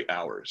 straight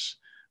hours.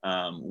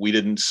 We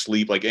didn't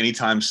sleep. Like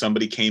anytime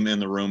somebody came in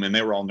the room, and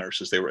they were all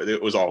nurses,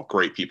 it was all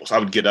great people. So I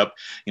would get up,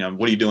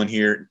 what are you doing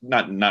here?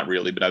 Not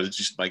really, but I was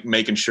just like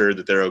making sure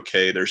that they're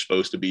okay. They're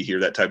supposed to be here,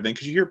 that type of thing.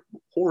 Cause you hear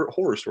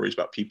horror stories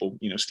about people,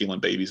 stealing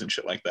babies and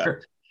shit like that.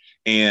 Sure.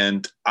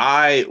 And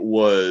I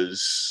want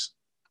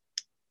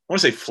to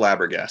say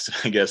flabbergasted,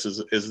 I guess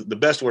is the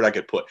best word I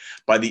could put.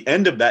 By the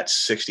end of that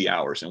 60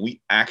 hours, and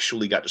we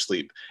actually got to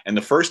sleep. And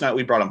the first night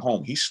we brought him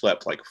home, he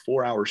slept like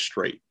 4 hours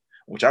straight,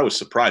 which I was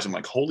surprised. I'm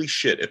like, holy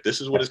shit, if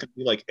this is what it's going to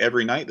be like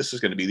every night, this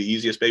is going to be the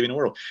easiest baby in the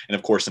world. And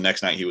of course, the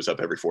next night he was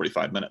up every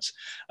 45 minutes.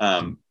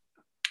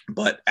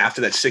 But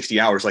after that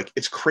 60 hours, like,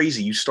 it's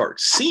crazy. You start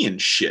seeing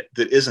shit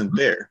that isn't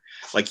there.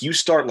 Like you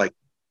start like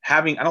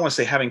having, I don't want to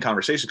say having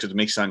conversations because it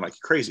makes it sound like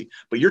you're crazy,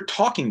 but you're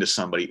talking to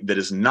somebody that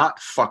is not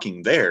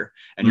fucking there.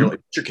 And you're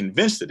like, you're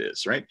convinced it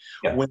is, right?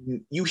 Yeah.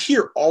 When you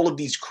hear all of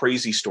these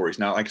crazy stories,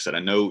 now, like I said, I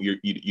know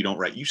you don't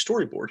write, you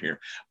storyboard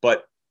here,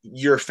 but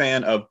you're a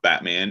fan of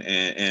Batman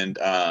and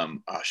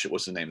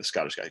what's the name of the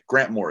Scottish guy?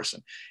 Grant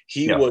Morrison.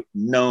 He was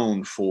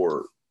known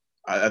for,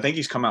 I think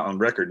he's come out on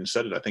record and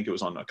said it. I think it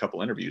was on a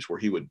couple interviews where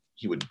he would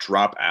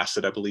drop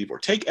acid, I believe, or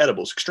take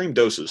edibles, extreme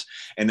doses,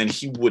 and then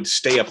he would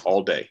stay up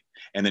all day.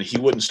 And then he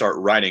wouldn't start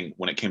writing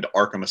when it came to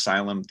Arkham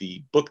Asylum,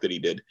 the book that he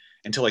did,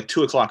 until like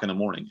 2:00 in the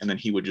morning. And then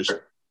he would just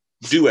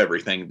do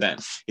everything then.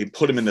 He'd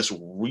put him in this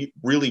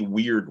really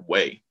weird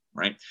way,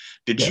 right?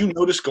 Did you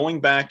notice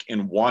going back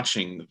and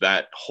watching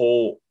that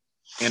whole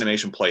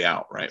animation play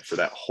out, right, for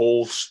that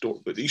whole story,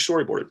 but you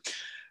storyboarded,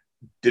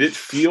 did it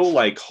feel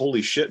like,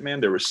 holy shit,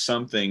 man, there was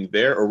something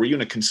there? Or were you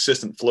in a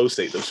consistent flow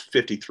state those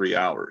 53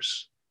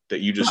 hours that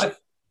you just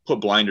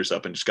put blinders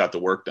up and just got the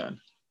work done?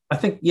 I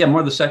think,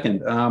 more the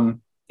second.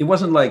 It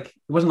wasn't like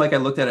I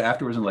looked at it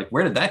afterwards and like,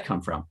 where did that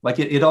come from? Like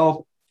it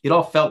all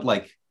felt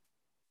like,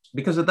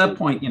 because at that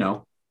point,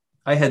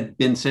 I had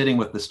been sitting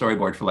with the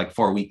storyboard for like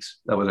 4 weeks.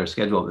 That was our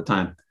schedule at the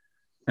time.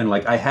 And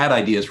like, I had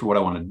ideas for what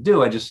I wanted to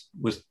do. I just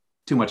was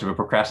too much of a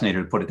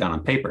procrastinator to put it down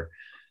on paper.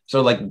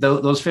 So like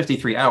those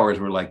 53 hours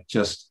were like,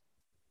 just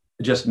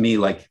me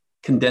like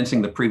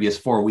condensing the previous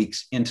 4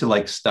 weeks into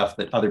like stuff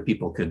that other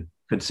people could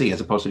see,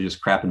 as opposed to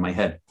just crap in my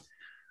head.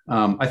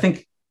 I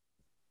think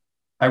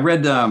I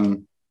read,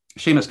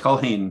 Seamus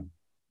Culhane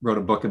wrote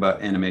a book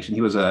about animation.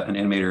 He was an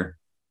animator.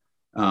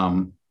 Do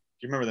you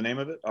remember the name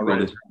of it? I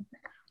wrote it.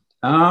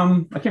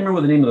 I can't remember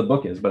what the name of the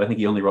book is, but I think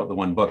he only wrote the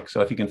one book. So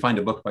if you can find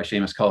a book by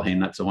Seamus Culhane,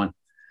 that's the one.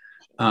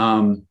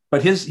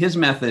 But his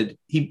method,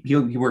 he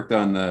worked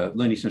on the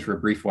Looney Tunes for a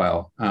brief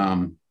while.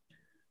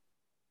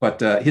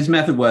 But his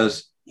method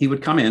was, he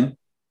would come in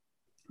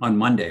on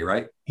Monday,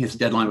 right? His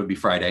deadline would be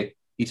Friday.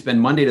 He'd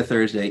spend Monday to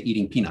Thursday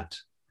eating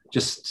peanuts,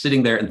 just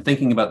sitting there and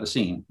thinking about the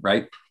scene,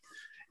 right?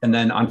 And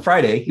then on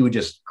Friday, he would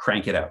just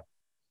crank it out.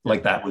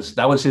 Like that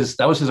was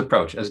his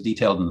approach, as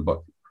detailed in the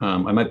book. I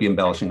might be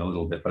embellishing a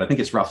little bit, but I think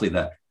it's roughly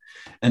that.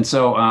 And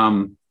so,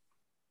 I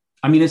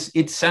mean,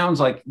 it sounds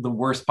like the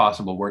worst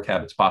possible work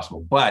habits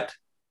possible, but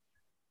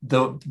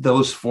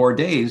those 4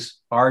 days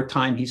are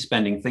time he's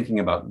spending thinking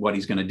about what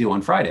he's going to do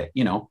on Friday,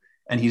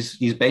 and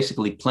he's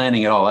basically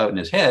planning it all out in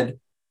his head.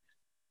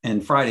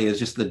 And Friday is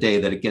just the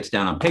day that it gets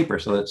down on paper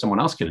so that someone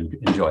else can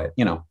enjoy it,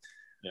 Yeah.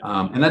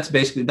 And that's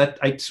basically that.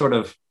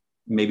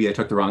 Maybe I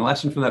took the wrong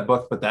lesson from that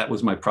book, but that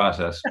was my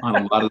process on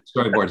a lot of the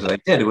storyboards that I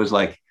did. It was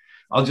like,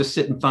 I'll just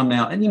sit and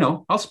thumbnail,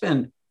 and I'll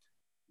spend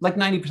like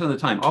 90% of the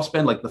time, I'll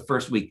spend like the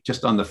first week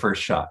just on the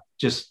first shot,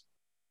 just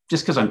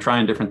because I'm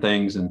trying different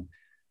things and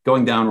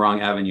going down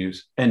wrong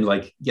avenues and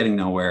like getting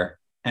nowhere.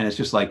 And it's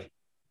just like,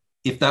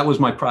 if that was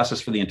my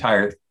process for the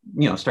entire,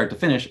 start to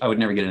finish, I would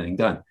never get anything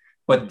done.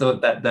 But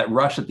that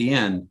rush at the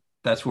end,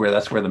 that's where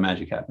the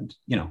magic happens,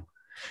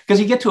 because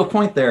you get to a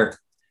point there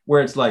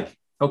where it's like,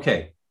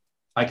 okay,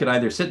 I could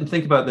either sit and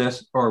think about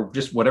this, or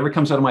just whatever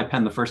comes out of my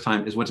pen the first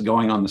time is what's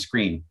going on the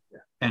screen. Yeah.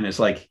 And it's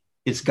like,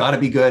 it's got to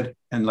be good.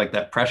 And like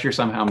that pressure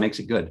somehow makes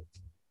it good.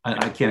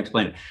 I can't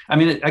explain it. I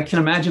mean, I can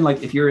imagine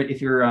like if you're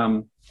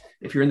in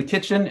the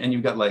kitchen and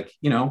you've got like,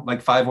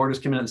 like 5 orders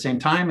coming at the same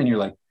time, and you're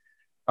like,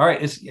 all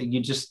right,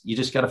 you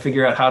just got to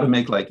figure out how to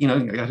make like, I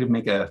got to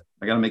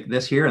make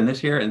this here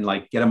and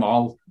like get them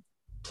all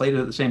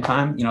plated at the same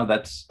time.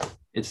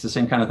 It's the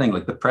same kind of thing.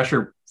 Like the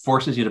pressure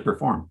forces you to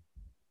perform.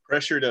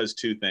 Pressure does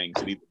 2 things.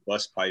 It either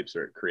busts pipes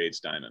or it creates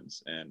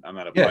diamonds. And I'm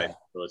not a pipe,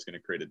 so it's going to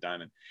create a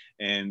diamond.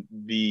 And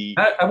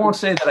I won't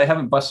say that I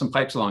haven't bust some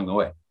pipes along the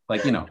way.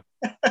 Like, so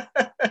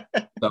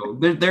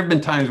there have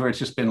been times where it's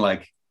just been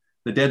like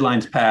the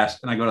deadline's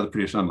passed and I go to the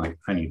producer and I'm like,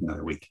 I need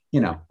another week.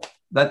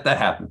 That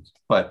happens.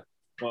 But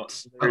a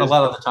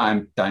lot of the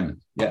time,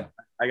 diamonds. Yeah.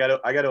 I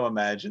got to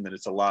imagine that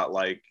it's a lot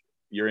like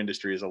your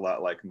industry is a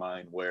lot like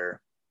mine,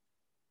 where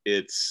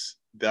it's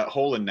that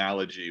whole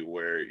analogy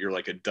where you're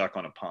like a duck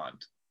on a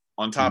pond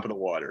on top of the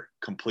water,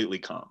 completely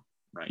calm,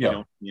 right? You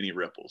don't see any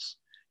ripples.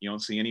 You don't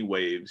see any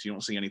waves. You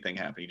don't see anything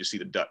happen. You just see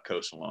the duck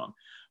coast along.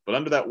 But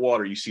under that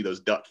water, you see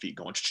those duck feet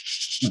going,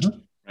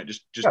 right?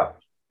 Just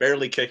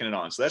barely kicking it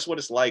on. So that's what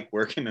it's like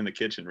working in the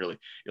kitchen, really.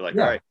 You're like,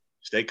 all right,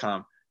 stay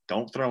calm.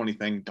 Don't throw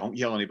anything. Don't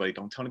yell at anybody.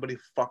 Don't tell anybody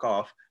to fuck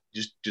off.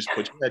 Just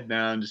put your head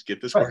down. Just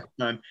get this work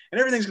done. And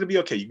everything's going to be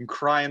okay. You can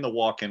cry in the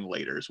walk-in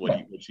later is what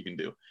you can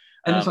do.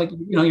 And it's like,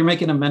 you're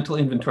making a mental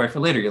inventory for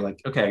later. You're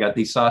like, okay, I got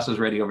these sauces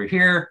ready over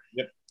here.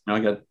 Yep. I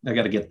got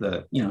to get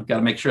got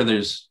to make sure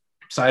there's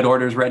side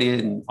orders ready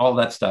and all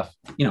that stuff.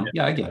 Yeah,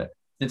 I get it.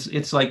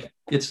 It's like,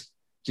 it's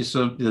just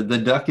so the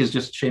duck is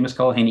just Seamus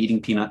Culhane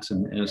eating peanuts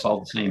and it's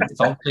all the same. It's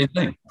all the same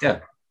thing. Yeah.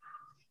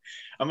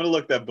 I'm going to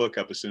look that book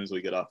up as soon as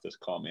we get off this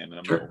call, man.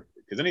 And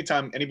because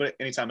anytime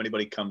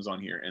anybody comes on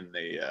here and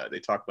they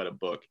talk about a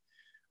book,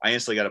 I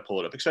instantly got to pull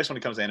it up, especially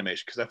when it comes to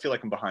animation, because I feel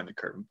like I'm behind the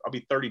curve. I'll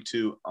be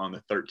 32 on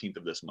the 13th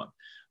of this month.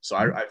 So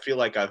I feel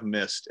like I've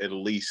missed at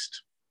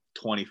least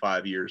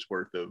 25 years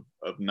worth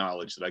of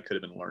knowledge that I could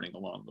have been learning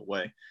along the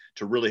way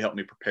to really help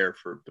me prepare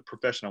for the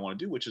profession I want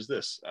to do, which is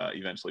this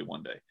eventually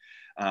one day.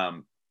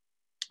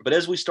 But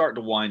as we start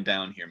to wind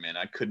down here, man,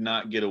 I could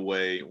not get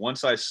away.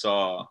 Once I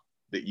saw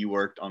that you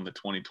worked on the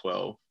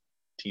 2012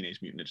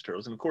 Teenage Mutant Ninja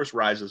Turtles, and of course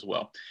Rise as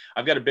well.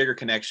 I've got a bigger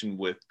connection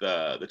with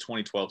the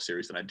 2012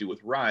 series than I do with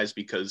Rise,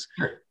 because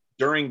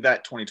during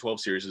that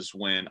 2012 series is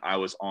when I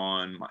was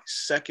on my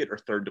 2nd or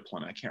 3rd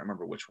deployment. I can't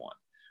remember which one.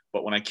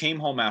 But when I came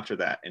home after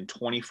that in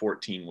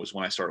 2014 was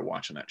when I started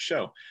watching that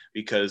show,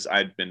 because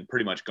I'd been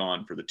pretty much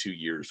gone for the 2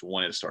 years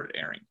when it started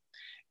airing.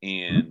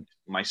 And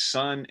my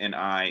son and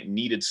I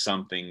needed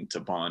something to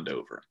bond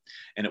over.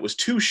 And it was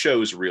 2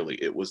 shows, really.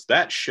 It was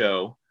that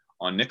show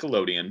on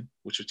Nickelodeon,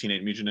 which was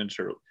Teenage Mutant Ninja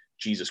Turtles.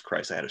 Jesus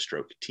Christ, I had a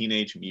stroke.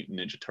 Teenage Mutant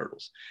Ninja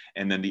Turtles.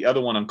 And then the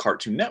other one on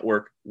Cartoon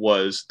Network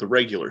was the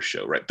regular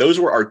show, right? Those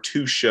were our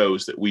 2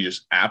 shows that we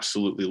just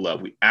absolutely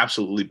loved. We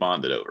absolutely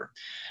bonded over.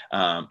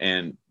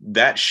 And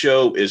that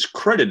show is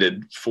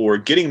credited for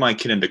getting my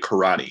kid into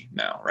karate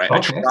now, right?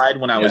 Okay. I tried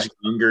when I was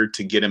younger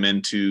to get him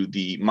into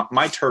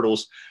my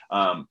Turtles.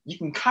 You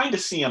can kind of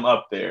see him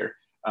up there.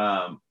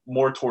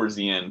 More towards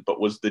the end,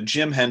 but was the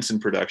Jim Henson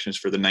Productions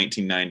for the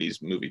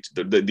 1990s movie,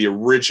 the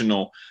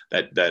original,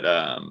 that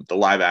the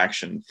live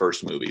action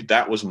first movie.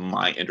 That was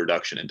my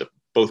introduction into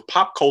both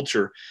pop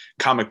culture,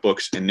 comic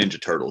books, and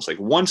Ninja Turtles. Like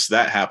once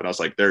that happened, I was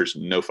like, there's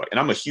no fuck. And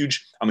I'm a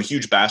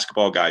huge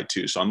basketball guy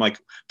too. So I'm like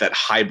that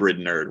hybrid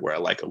nerd where I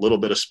like a little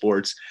bit of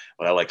sports,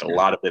 but I like a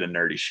lot of bit of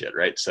nerdy shit.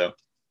 Right. So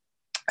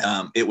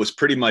it was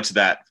pretty much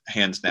that,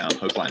 hands down,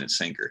 hook, line, and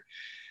sinker.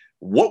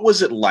 What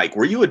was it like?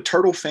 Were you a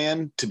Turtle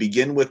fan to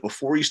begin with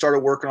before you started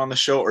working on the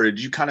show, or did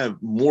you kind of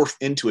morph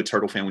into a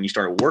Turtle fan when you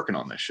started working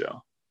on this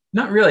show?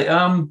 Not really.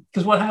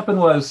 Because what happened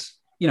was,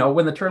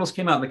 when the Turtles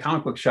came out in the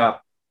comic book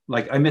shop,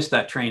 like I missed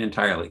that train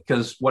entirely.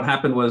 Because what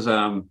happened was,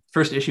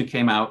 first issue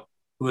came out,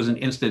 it was an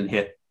instant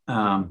hit.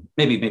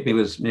 Maybe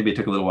it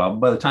took a little while. But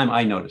by the time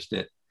I noticed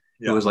it,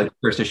 it was like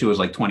first issue was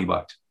like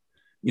 $20,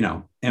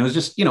 and it was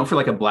just, for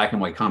like a black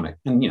and white comic.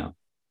 And,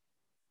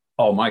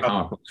 all my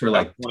comic books were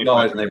like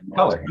 $20 and they were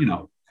color,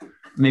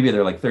 maybe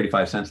they're like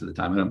 35 cents at the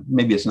time. And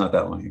maybe it's not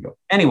that long ago.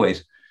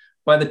 Anyways,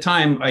 by the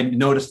time I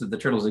noticed that the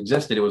Turtles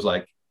existed, it was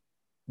like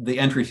the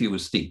entry fee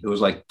was steep. It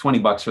was like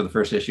 $20 for the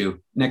first issue.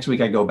 Next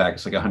week I go back,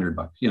 it's like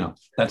 $100.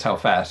 That's how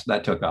fast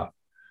that took off.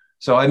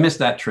 So I missed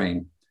that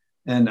train.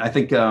 And I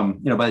think,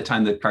 by the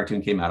time the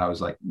cartoon came out, I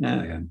was like,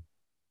 nah,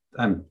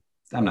 I'm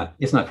not,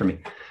 it's not for me.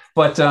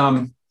 But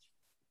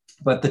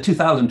the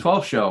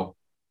 2012 show,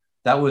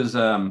 that was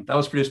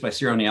produced by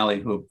Ciro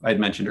Niali, who I'd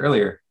mentioned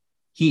earlier.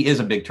 He is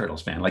a big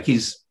Turtles fan. Like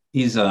he's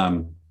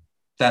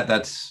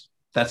that's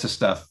the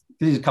stuff.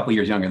 He's a couple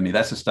years younger than me.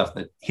 That's the stuff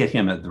that hit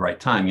him at the right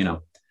time,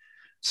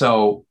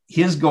 So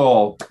his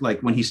goal,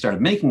 like when he started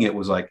making it,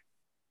 was like,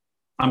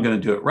 I'm going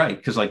to do it right,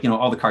 because like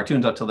all the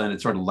cartoons up till then,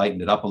 it sort of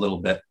lightened it up a little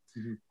bit,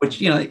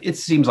 which it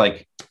seems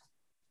like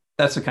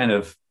that's the kind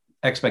of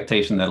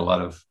expectation that a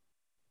lot of,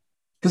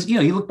 because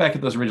you look back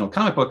at those original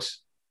comic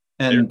books,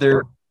 and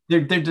they're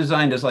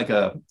designed as like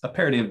a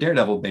parody of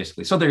Daredevil,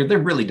 basically. So they're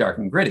really dark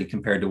and gritty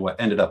compared to what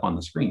ended up on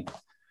the screen.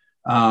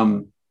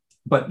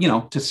 But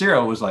to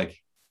Ciro, it was like,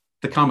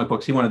 the comic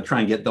books, he wanted to try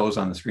and get those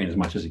on the screen as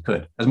much as he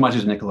could, as much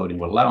as Nickelodeon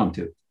would allow him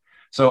to.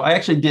 So I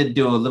actually did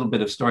do a little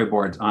bit of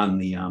storyboards on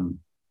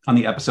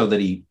the episode that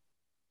he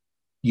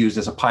used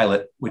as a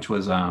pilot, which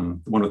was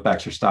the one with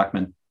Baxter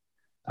Stockman.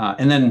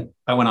 And then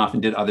I went off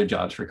and did other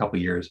jobs for a couple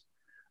of years.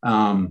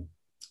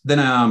 Then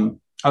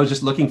I was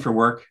just looking for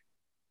work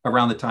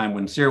around the time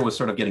when Cyril was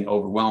sort of getting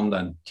overwhelmed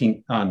on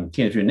Teenage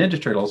Mutant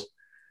Ninja Turtles.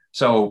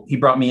 So he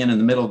brought me in the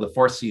middle of the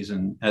 4th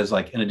season as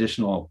like an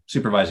additional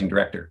supervising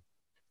director.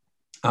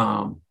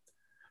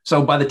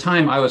 So by the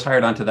time I was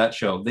hired onto that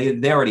show,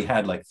 they already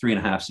had like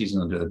 3.5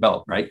 seasons under their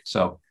belt, right?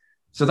 So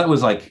that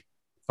was like,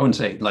 I wouldn't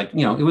say like,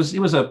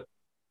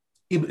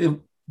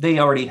 they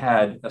already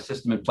had a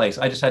system in place.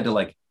 I just had to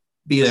like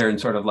be there and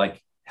sort of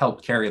like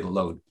help carry the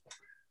load.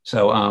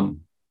 So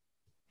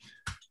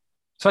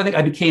I think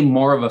I became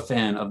more of a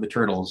fan of the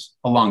Turtles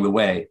along the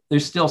way.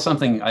 There's still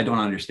something I don't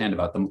understand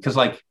about them because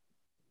like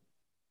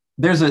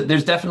there's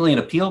definitely an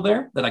appeal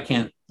there that I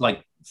can't,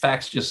 like,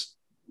 facts just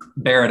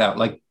bear it out.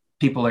 Like,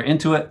 people are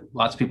into it.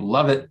 Lots of people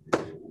love it.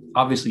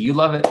 Obviously you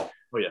love it.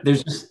 Oh, yeah.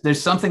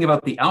 There's something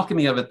about the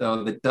alchemy of it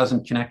though that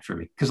doesn't connect for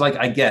me. Because like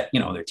I get,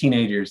 they're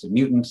teenagers, they're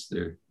mutants,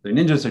 they're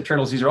ninjas, they're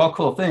turtles. These are all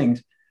cool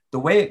things. The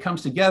way it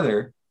comes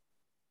together,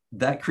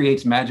 that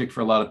creates magic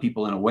for a lot of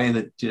people in a way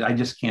that I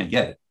just can't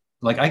get it.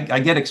 Like I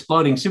get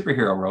exploding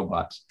superhero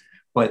robots,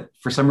 but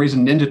for some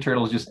reason Ninja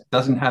Turtles just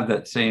doesn't have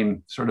that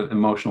same sort of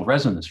emotional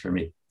resonance for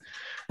me.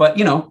 But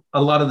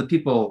a lot of the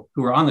people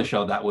who were on the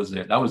show, that was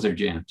their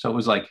jam. So it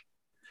was like,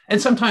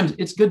 and sometimes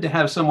it's good to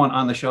have someone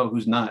on the show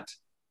who's not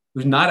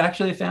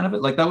actually a fan of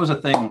it. Like that was a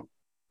thing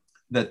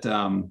that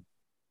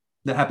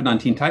that happened on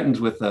Teen Titans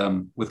with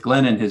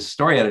Glenn and his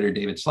story editor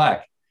David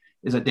Slack.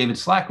 Is that David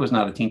Slack was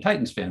not a Teen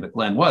Titans fan, but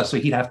Glenn was. So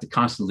he'd have to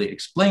constantly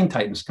explain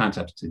Titans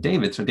concepts to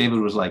David. So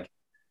David was like,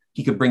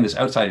 he could bring this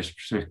outsider's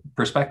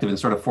perspective and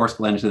sort of force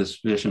Glenn into this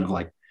position of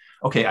like,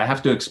 okay, I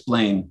have to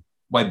explain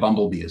why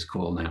Bumblebee is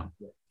cool now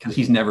because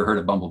he's never heard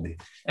of Bumblebee.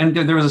 And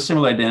there was a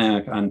similar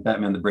dynamic on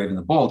Batman the Brave and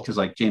the Bold because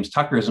like James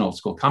Tucker is an old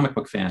school comic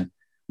book fan,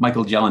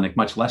 Michael Jelenic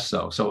much less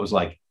so. So it was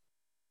like,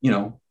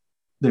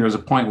 there was a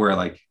point where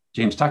like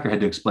James Tucker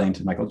had to explain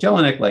to Michael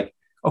Jelenic, like,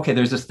 okay,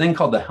 there's this thing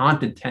called the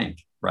haunted tank,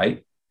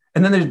 right?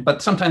 And then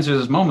but sometimes there's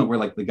this moment where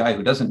like the guy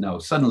who doesn't know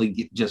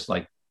suddenly just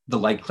like the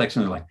light clicks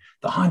and they're like,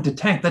 the haunted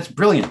tank, that's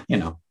brilliant,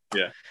 Yeah.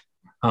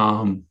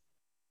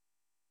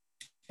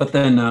 But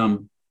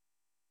then,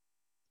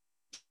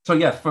 so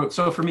yeah,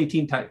 for me,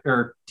 Teenage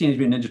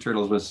Mutant Ninja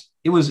Turtles was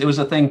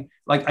a thing.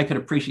 Like I could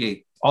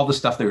appreciate all the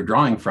stuff they were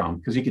drawing from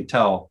because you could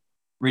tell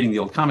reading the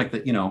old comic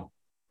that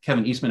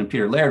Kevin Eastman and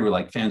Peter Laird were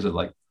like fans of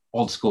like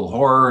old school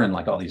horror and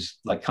like all these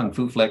like kung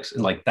fu flicks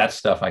and like that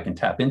stuff I can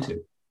tap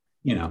into,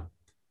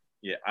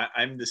 Yeah,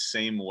 I'm the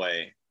same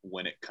way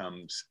when it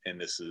comes,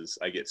 and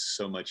I get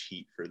so much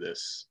heat for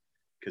this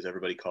because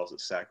everybody calls it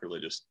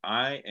sacrilegious.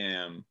 I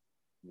am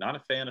not a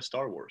fan of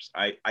Star Wars.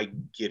 I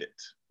get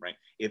it, right?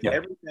 If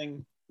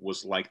everything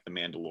was like The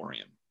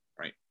Mandalorian,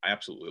 right? I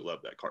absolutely love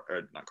that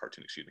not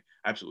cartoon, excuse me.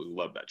 I absolutely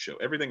love that show.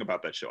 Everything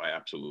about that show I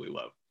absolutely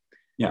love.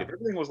 Yeah. If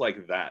everything was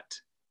like that,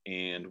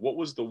 and what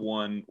was the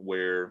one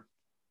where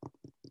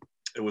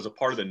it was a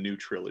part of the new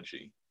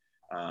trilogy?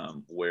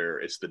 Where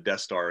it's the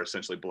Death Star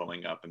essentially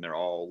blowing up and they're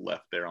all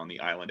left there on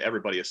the island.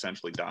 Everybody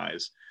essentially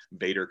dies.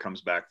 Vader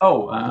comes back.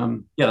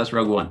 That's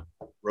Rogue One.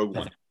 Rogue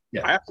One.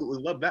 Yeah. I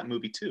absolutely love that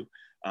movie too.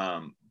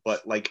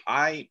 But like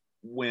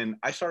when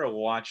I started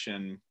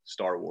watching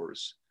Star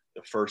Wars,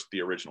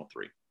 the original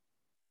 3,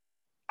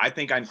 I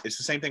think it's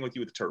the same thing with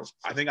you with the Turtles.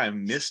 I think I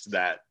missed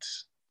that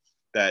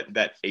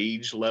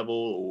age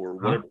level or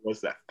whatever it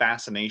was, that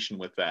fascination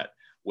with that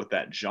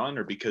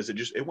genre because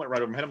it went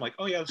right over my head. I'm like,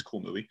 oh yeah, that's a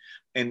cool movie.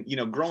 And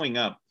growing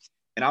up,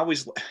 and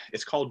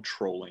it's called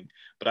trolling,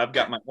 but I've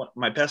got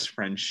my best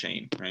friend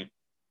Shane, right?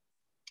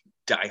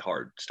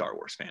 Diehard Star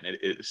Wars fan. It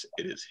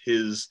is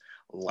his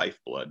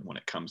lifeblood when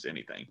it comes to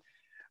anything.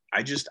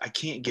 I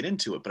can't get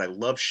into it, but I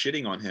love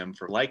shitting on him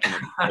for liking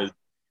it because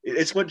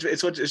it's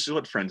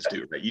what friends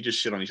do, right? You just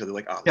shit on each other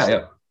like, oh,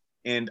 yeah.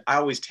 And I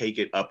always take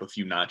it up a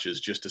few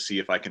notches just to see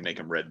if I can make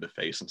him red in the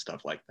face and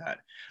stuff like that.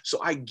 So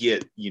I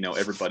get,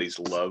 everybody's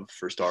love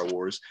for Star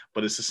Wars,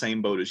 but it's the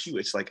same boat as you.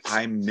 It's like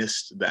I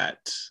missed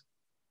that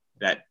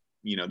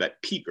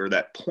peak or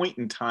that point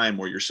in time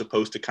where you're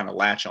supposed to kind of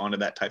latch onto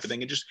that type of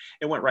thing.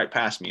 It went right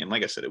past me. And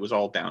like I said, it was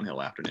all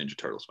downhill after Ninja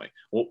Turtles.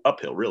 Well,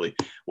 uphill, really.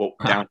 Well,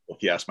 downhill,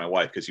 if you ask my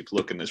wife, because you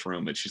look in this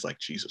room and she's like,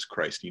 Jesus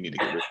Christ, you need to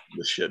get rid of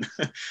this shit.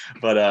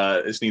 But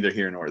it's neither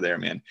here nor there,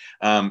 man.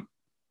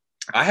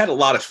 I had a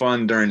lot of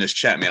fun during this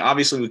chat, man.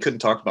 Obviously, we couldn't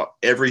talk about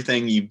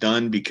everything you've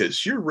done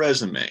because your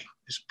resume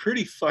is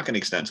pretty fucking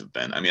extensive,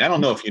 Ben. I mean, I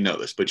don't know if you know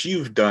this, but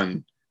you've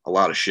done a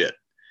lot of shit.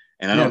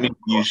 And I don't mean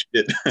to use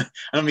shit. I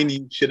don't mean to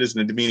use shit as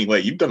in a demeaning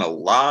way. You've done a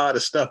lot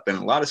of stuff, Ben.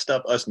 A lot of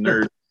stuff us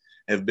nerds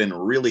have been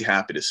really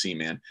happy to see,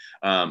 man.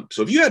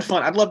 So if you had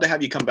fun, I'd love to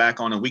have you come back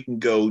on and we can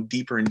go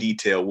deeper in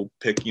detail. We'll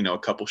pick, a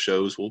couple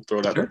shows. We'll throw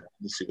it out there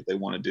and see what they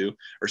want to do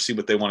or see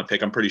what they want to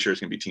pick. I'm pretty sure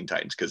it's going to be Teen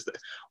Titans because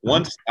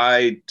once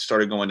I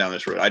started going down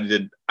this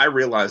road, I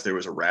realized there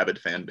was a rabid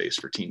fan base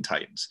for Teen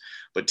Titans.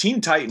 But Teen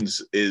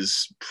Titans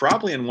is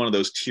probably in one of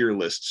those tier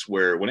lists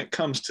where when it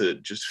comes to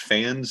just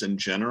fans in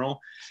general,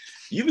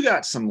 you've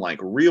got some like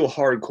real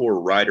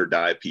hardcore ride or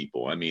die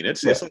people. I mean,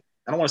 it's like,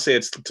 I don't want to say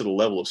it's to the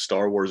level of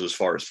Star Wars as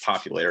far as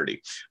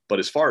popularity, but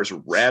as far as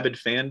rabid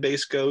fan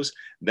base goes,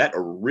 that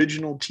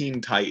original Teen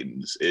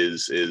Titans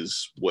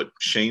is what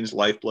Shane's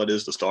lifeblood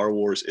is to Star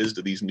Wars, is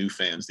to these new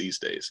fans these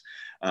days.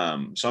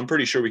 So I'm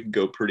pretty sure we can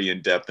go pretty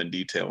in depth and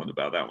detail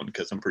about that one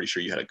because I'm pretty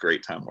sure you had a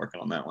great time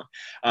working on that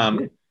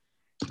one.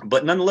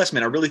 But nonetheless,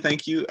 man, I really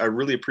thank you. I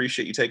really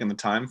appreciate you taking the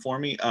time for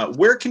me.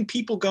 Where can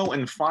people go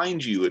and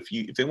find you if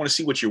they want to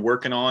see what you're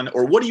working on,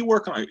 or what are you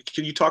working on?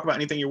 Can you talk about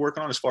anything you're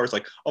working on as far as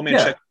like, oh man,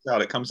 check this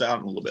out. It comes out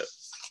in a little bit.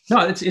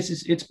 No,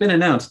 it's been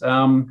announced.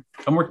 I'm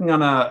working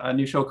on a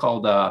new show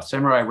called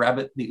Samurai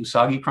Rabbit: The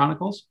Usagi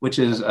Chronicles, which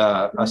is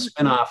a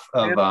spinoff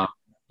of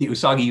the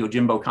Usagi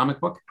Yojimbo comic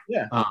book.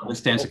 Yeah, that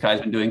Stan Sakai's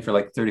been doing for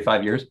like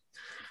 35 years.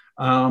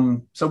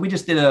 So we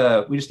just did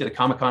a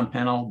Comic-Con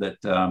panel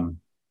that's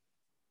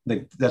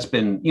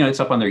been, it's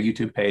up on their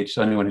YouTube page.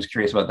 So anyone who's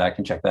curious about that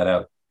can check that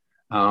out.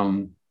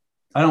 I'm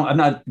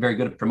not very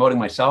good at promoting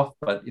myself,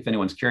 but if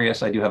anyone's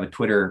curious, I do have a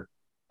Twitter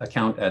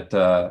account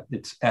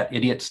it's at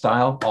Idiot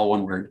Style, all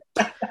one word.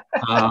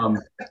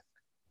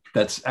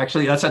 That's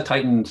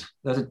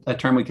a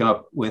term we came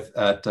up with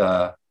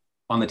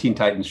on the Teen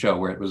Titans show,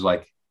 where it was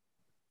like,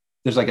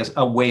 there's like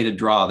a way to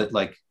draw that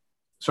like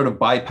sort of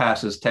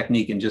bypasses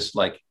technique and just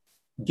like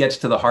gets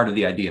to the heart of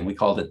the idea. And we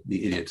called it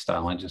the Idiot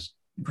Style. I just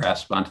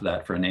grasped onto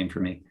that for a name for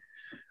me.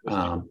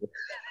 So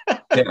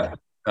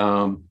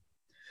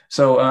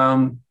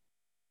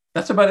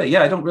that's about it.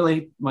 Yeah, I don't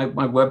really, my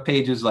web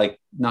page is like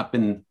not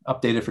been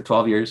updated for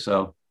 12 years.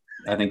 So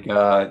I think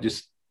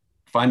just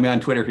find me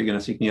on Twitter if you're going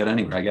to seek me out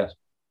anywhere, I guess.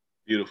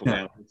 Beautiful,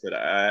 man. Like I said,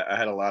 I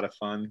had a lot of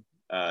fun.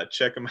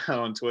 Check them out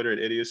on Twitter at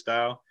Idiot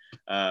Style.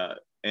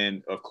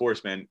 And of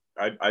course, man,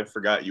 I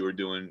forgot you were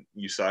doing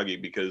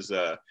Usagi because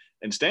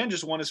and Stan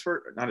just won his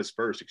first, not his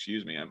first,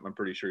 excuse me. I'm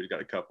pretty sure he's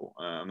got a couple.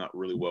 I'm not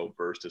really well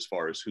versed as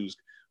far as who's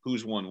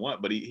won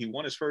what, but he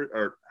won his first,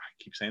 or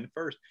I keep saying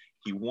first.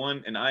 He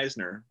won an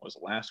Eisner, was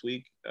it last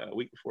week,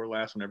 week before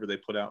last, whenever they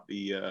put out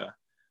the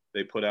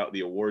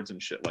awards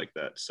and shit like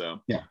that.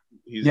 So yeah,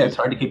 it's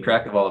hard to keep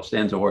track of all of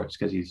Stan's awards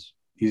because he's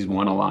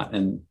won a lot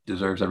and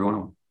deserves every one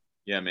of them.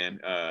 Yeah, man.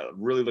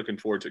 Really looking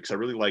forward to it because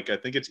I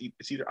think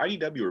it's either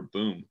IDW or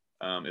Boom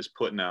is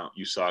putting out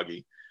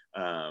Usagi.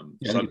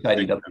 It's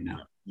IDW now.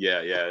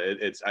 Yeah,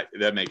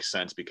 that makes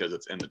sense because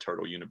it's in the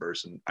Turtle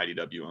universe and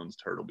IDW owns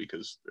Turtle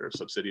because they're a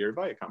subsidiary of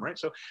Viacom, right?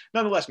 So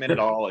nonetheless, man,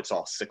 it's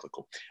all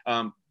cyclical.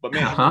 But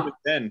man,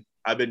 then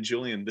I've been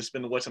Julian. This has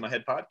been the What's in My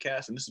Head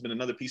podcast, and this has been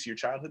another piece of your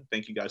childhood.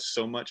 Thank you guys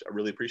so much. I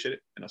really appreciate it,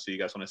 and I'll see you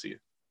guys when I see you.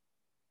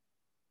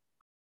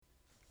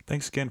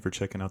 Thanks again for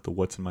checking out the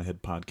What's in My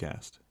Head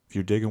podcast. If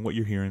you're digging what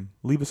you're hearing,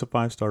 leave us a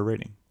 5-star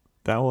rating.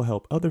 That will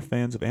help other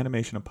fans of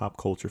animation and pop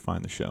culture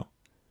find the show.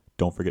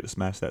 Don't forget to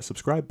smash that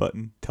subscribe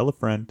button, tell a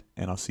friend,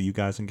 and I'll see you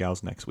guys and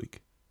gals next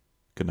week.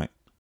 Good night.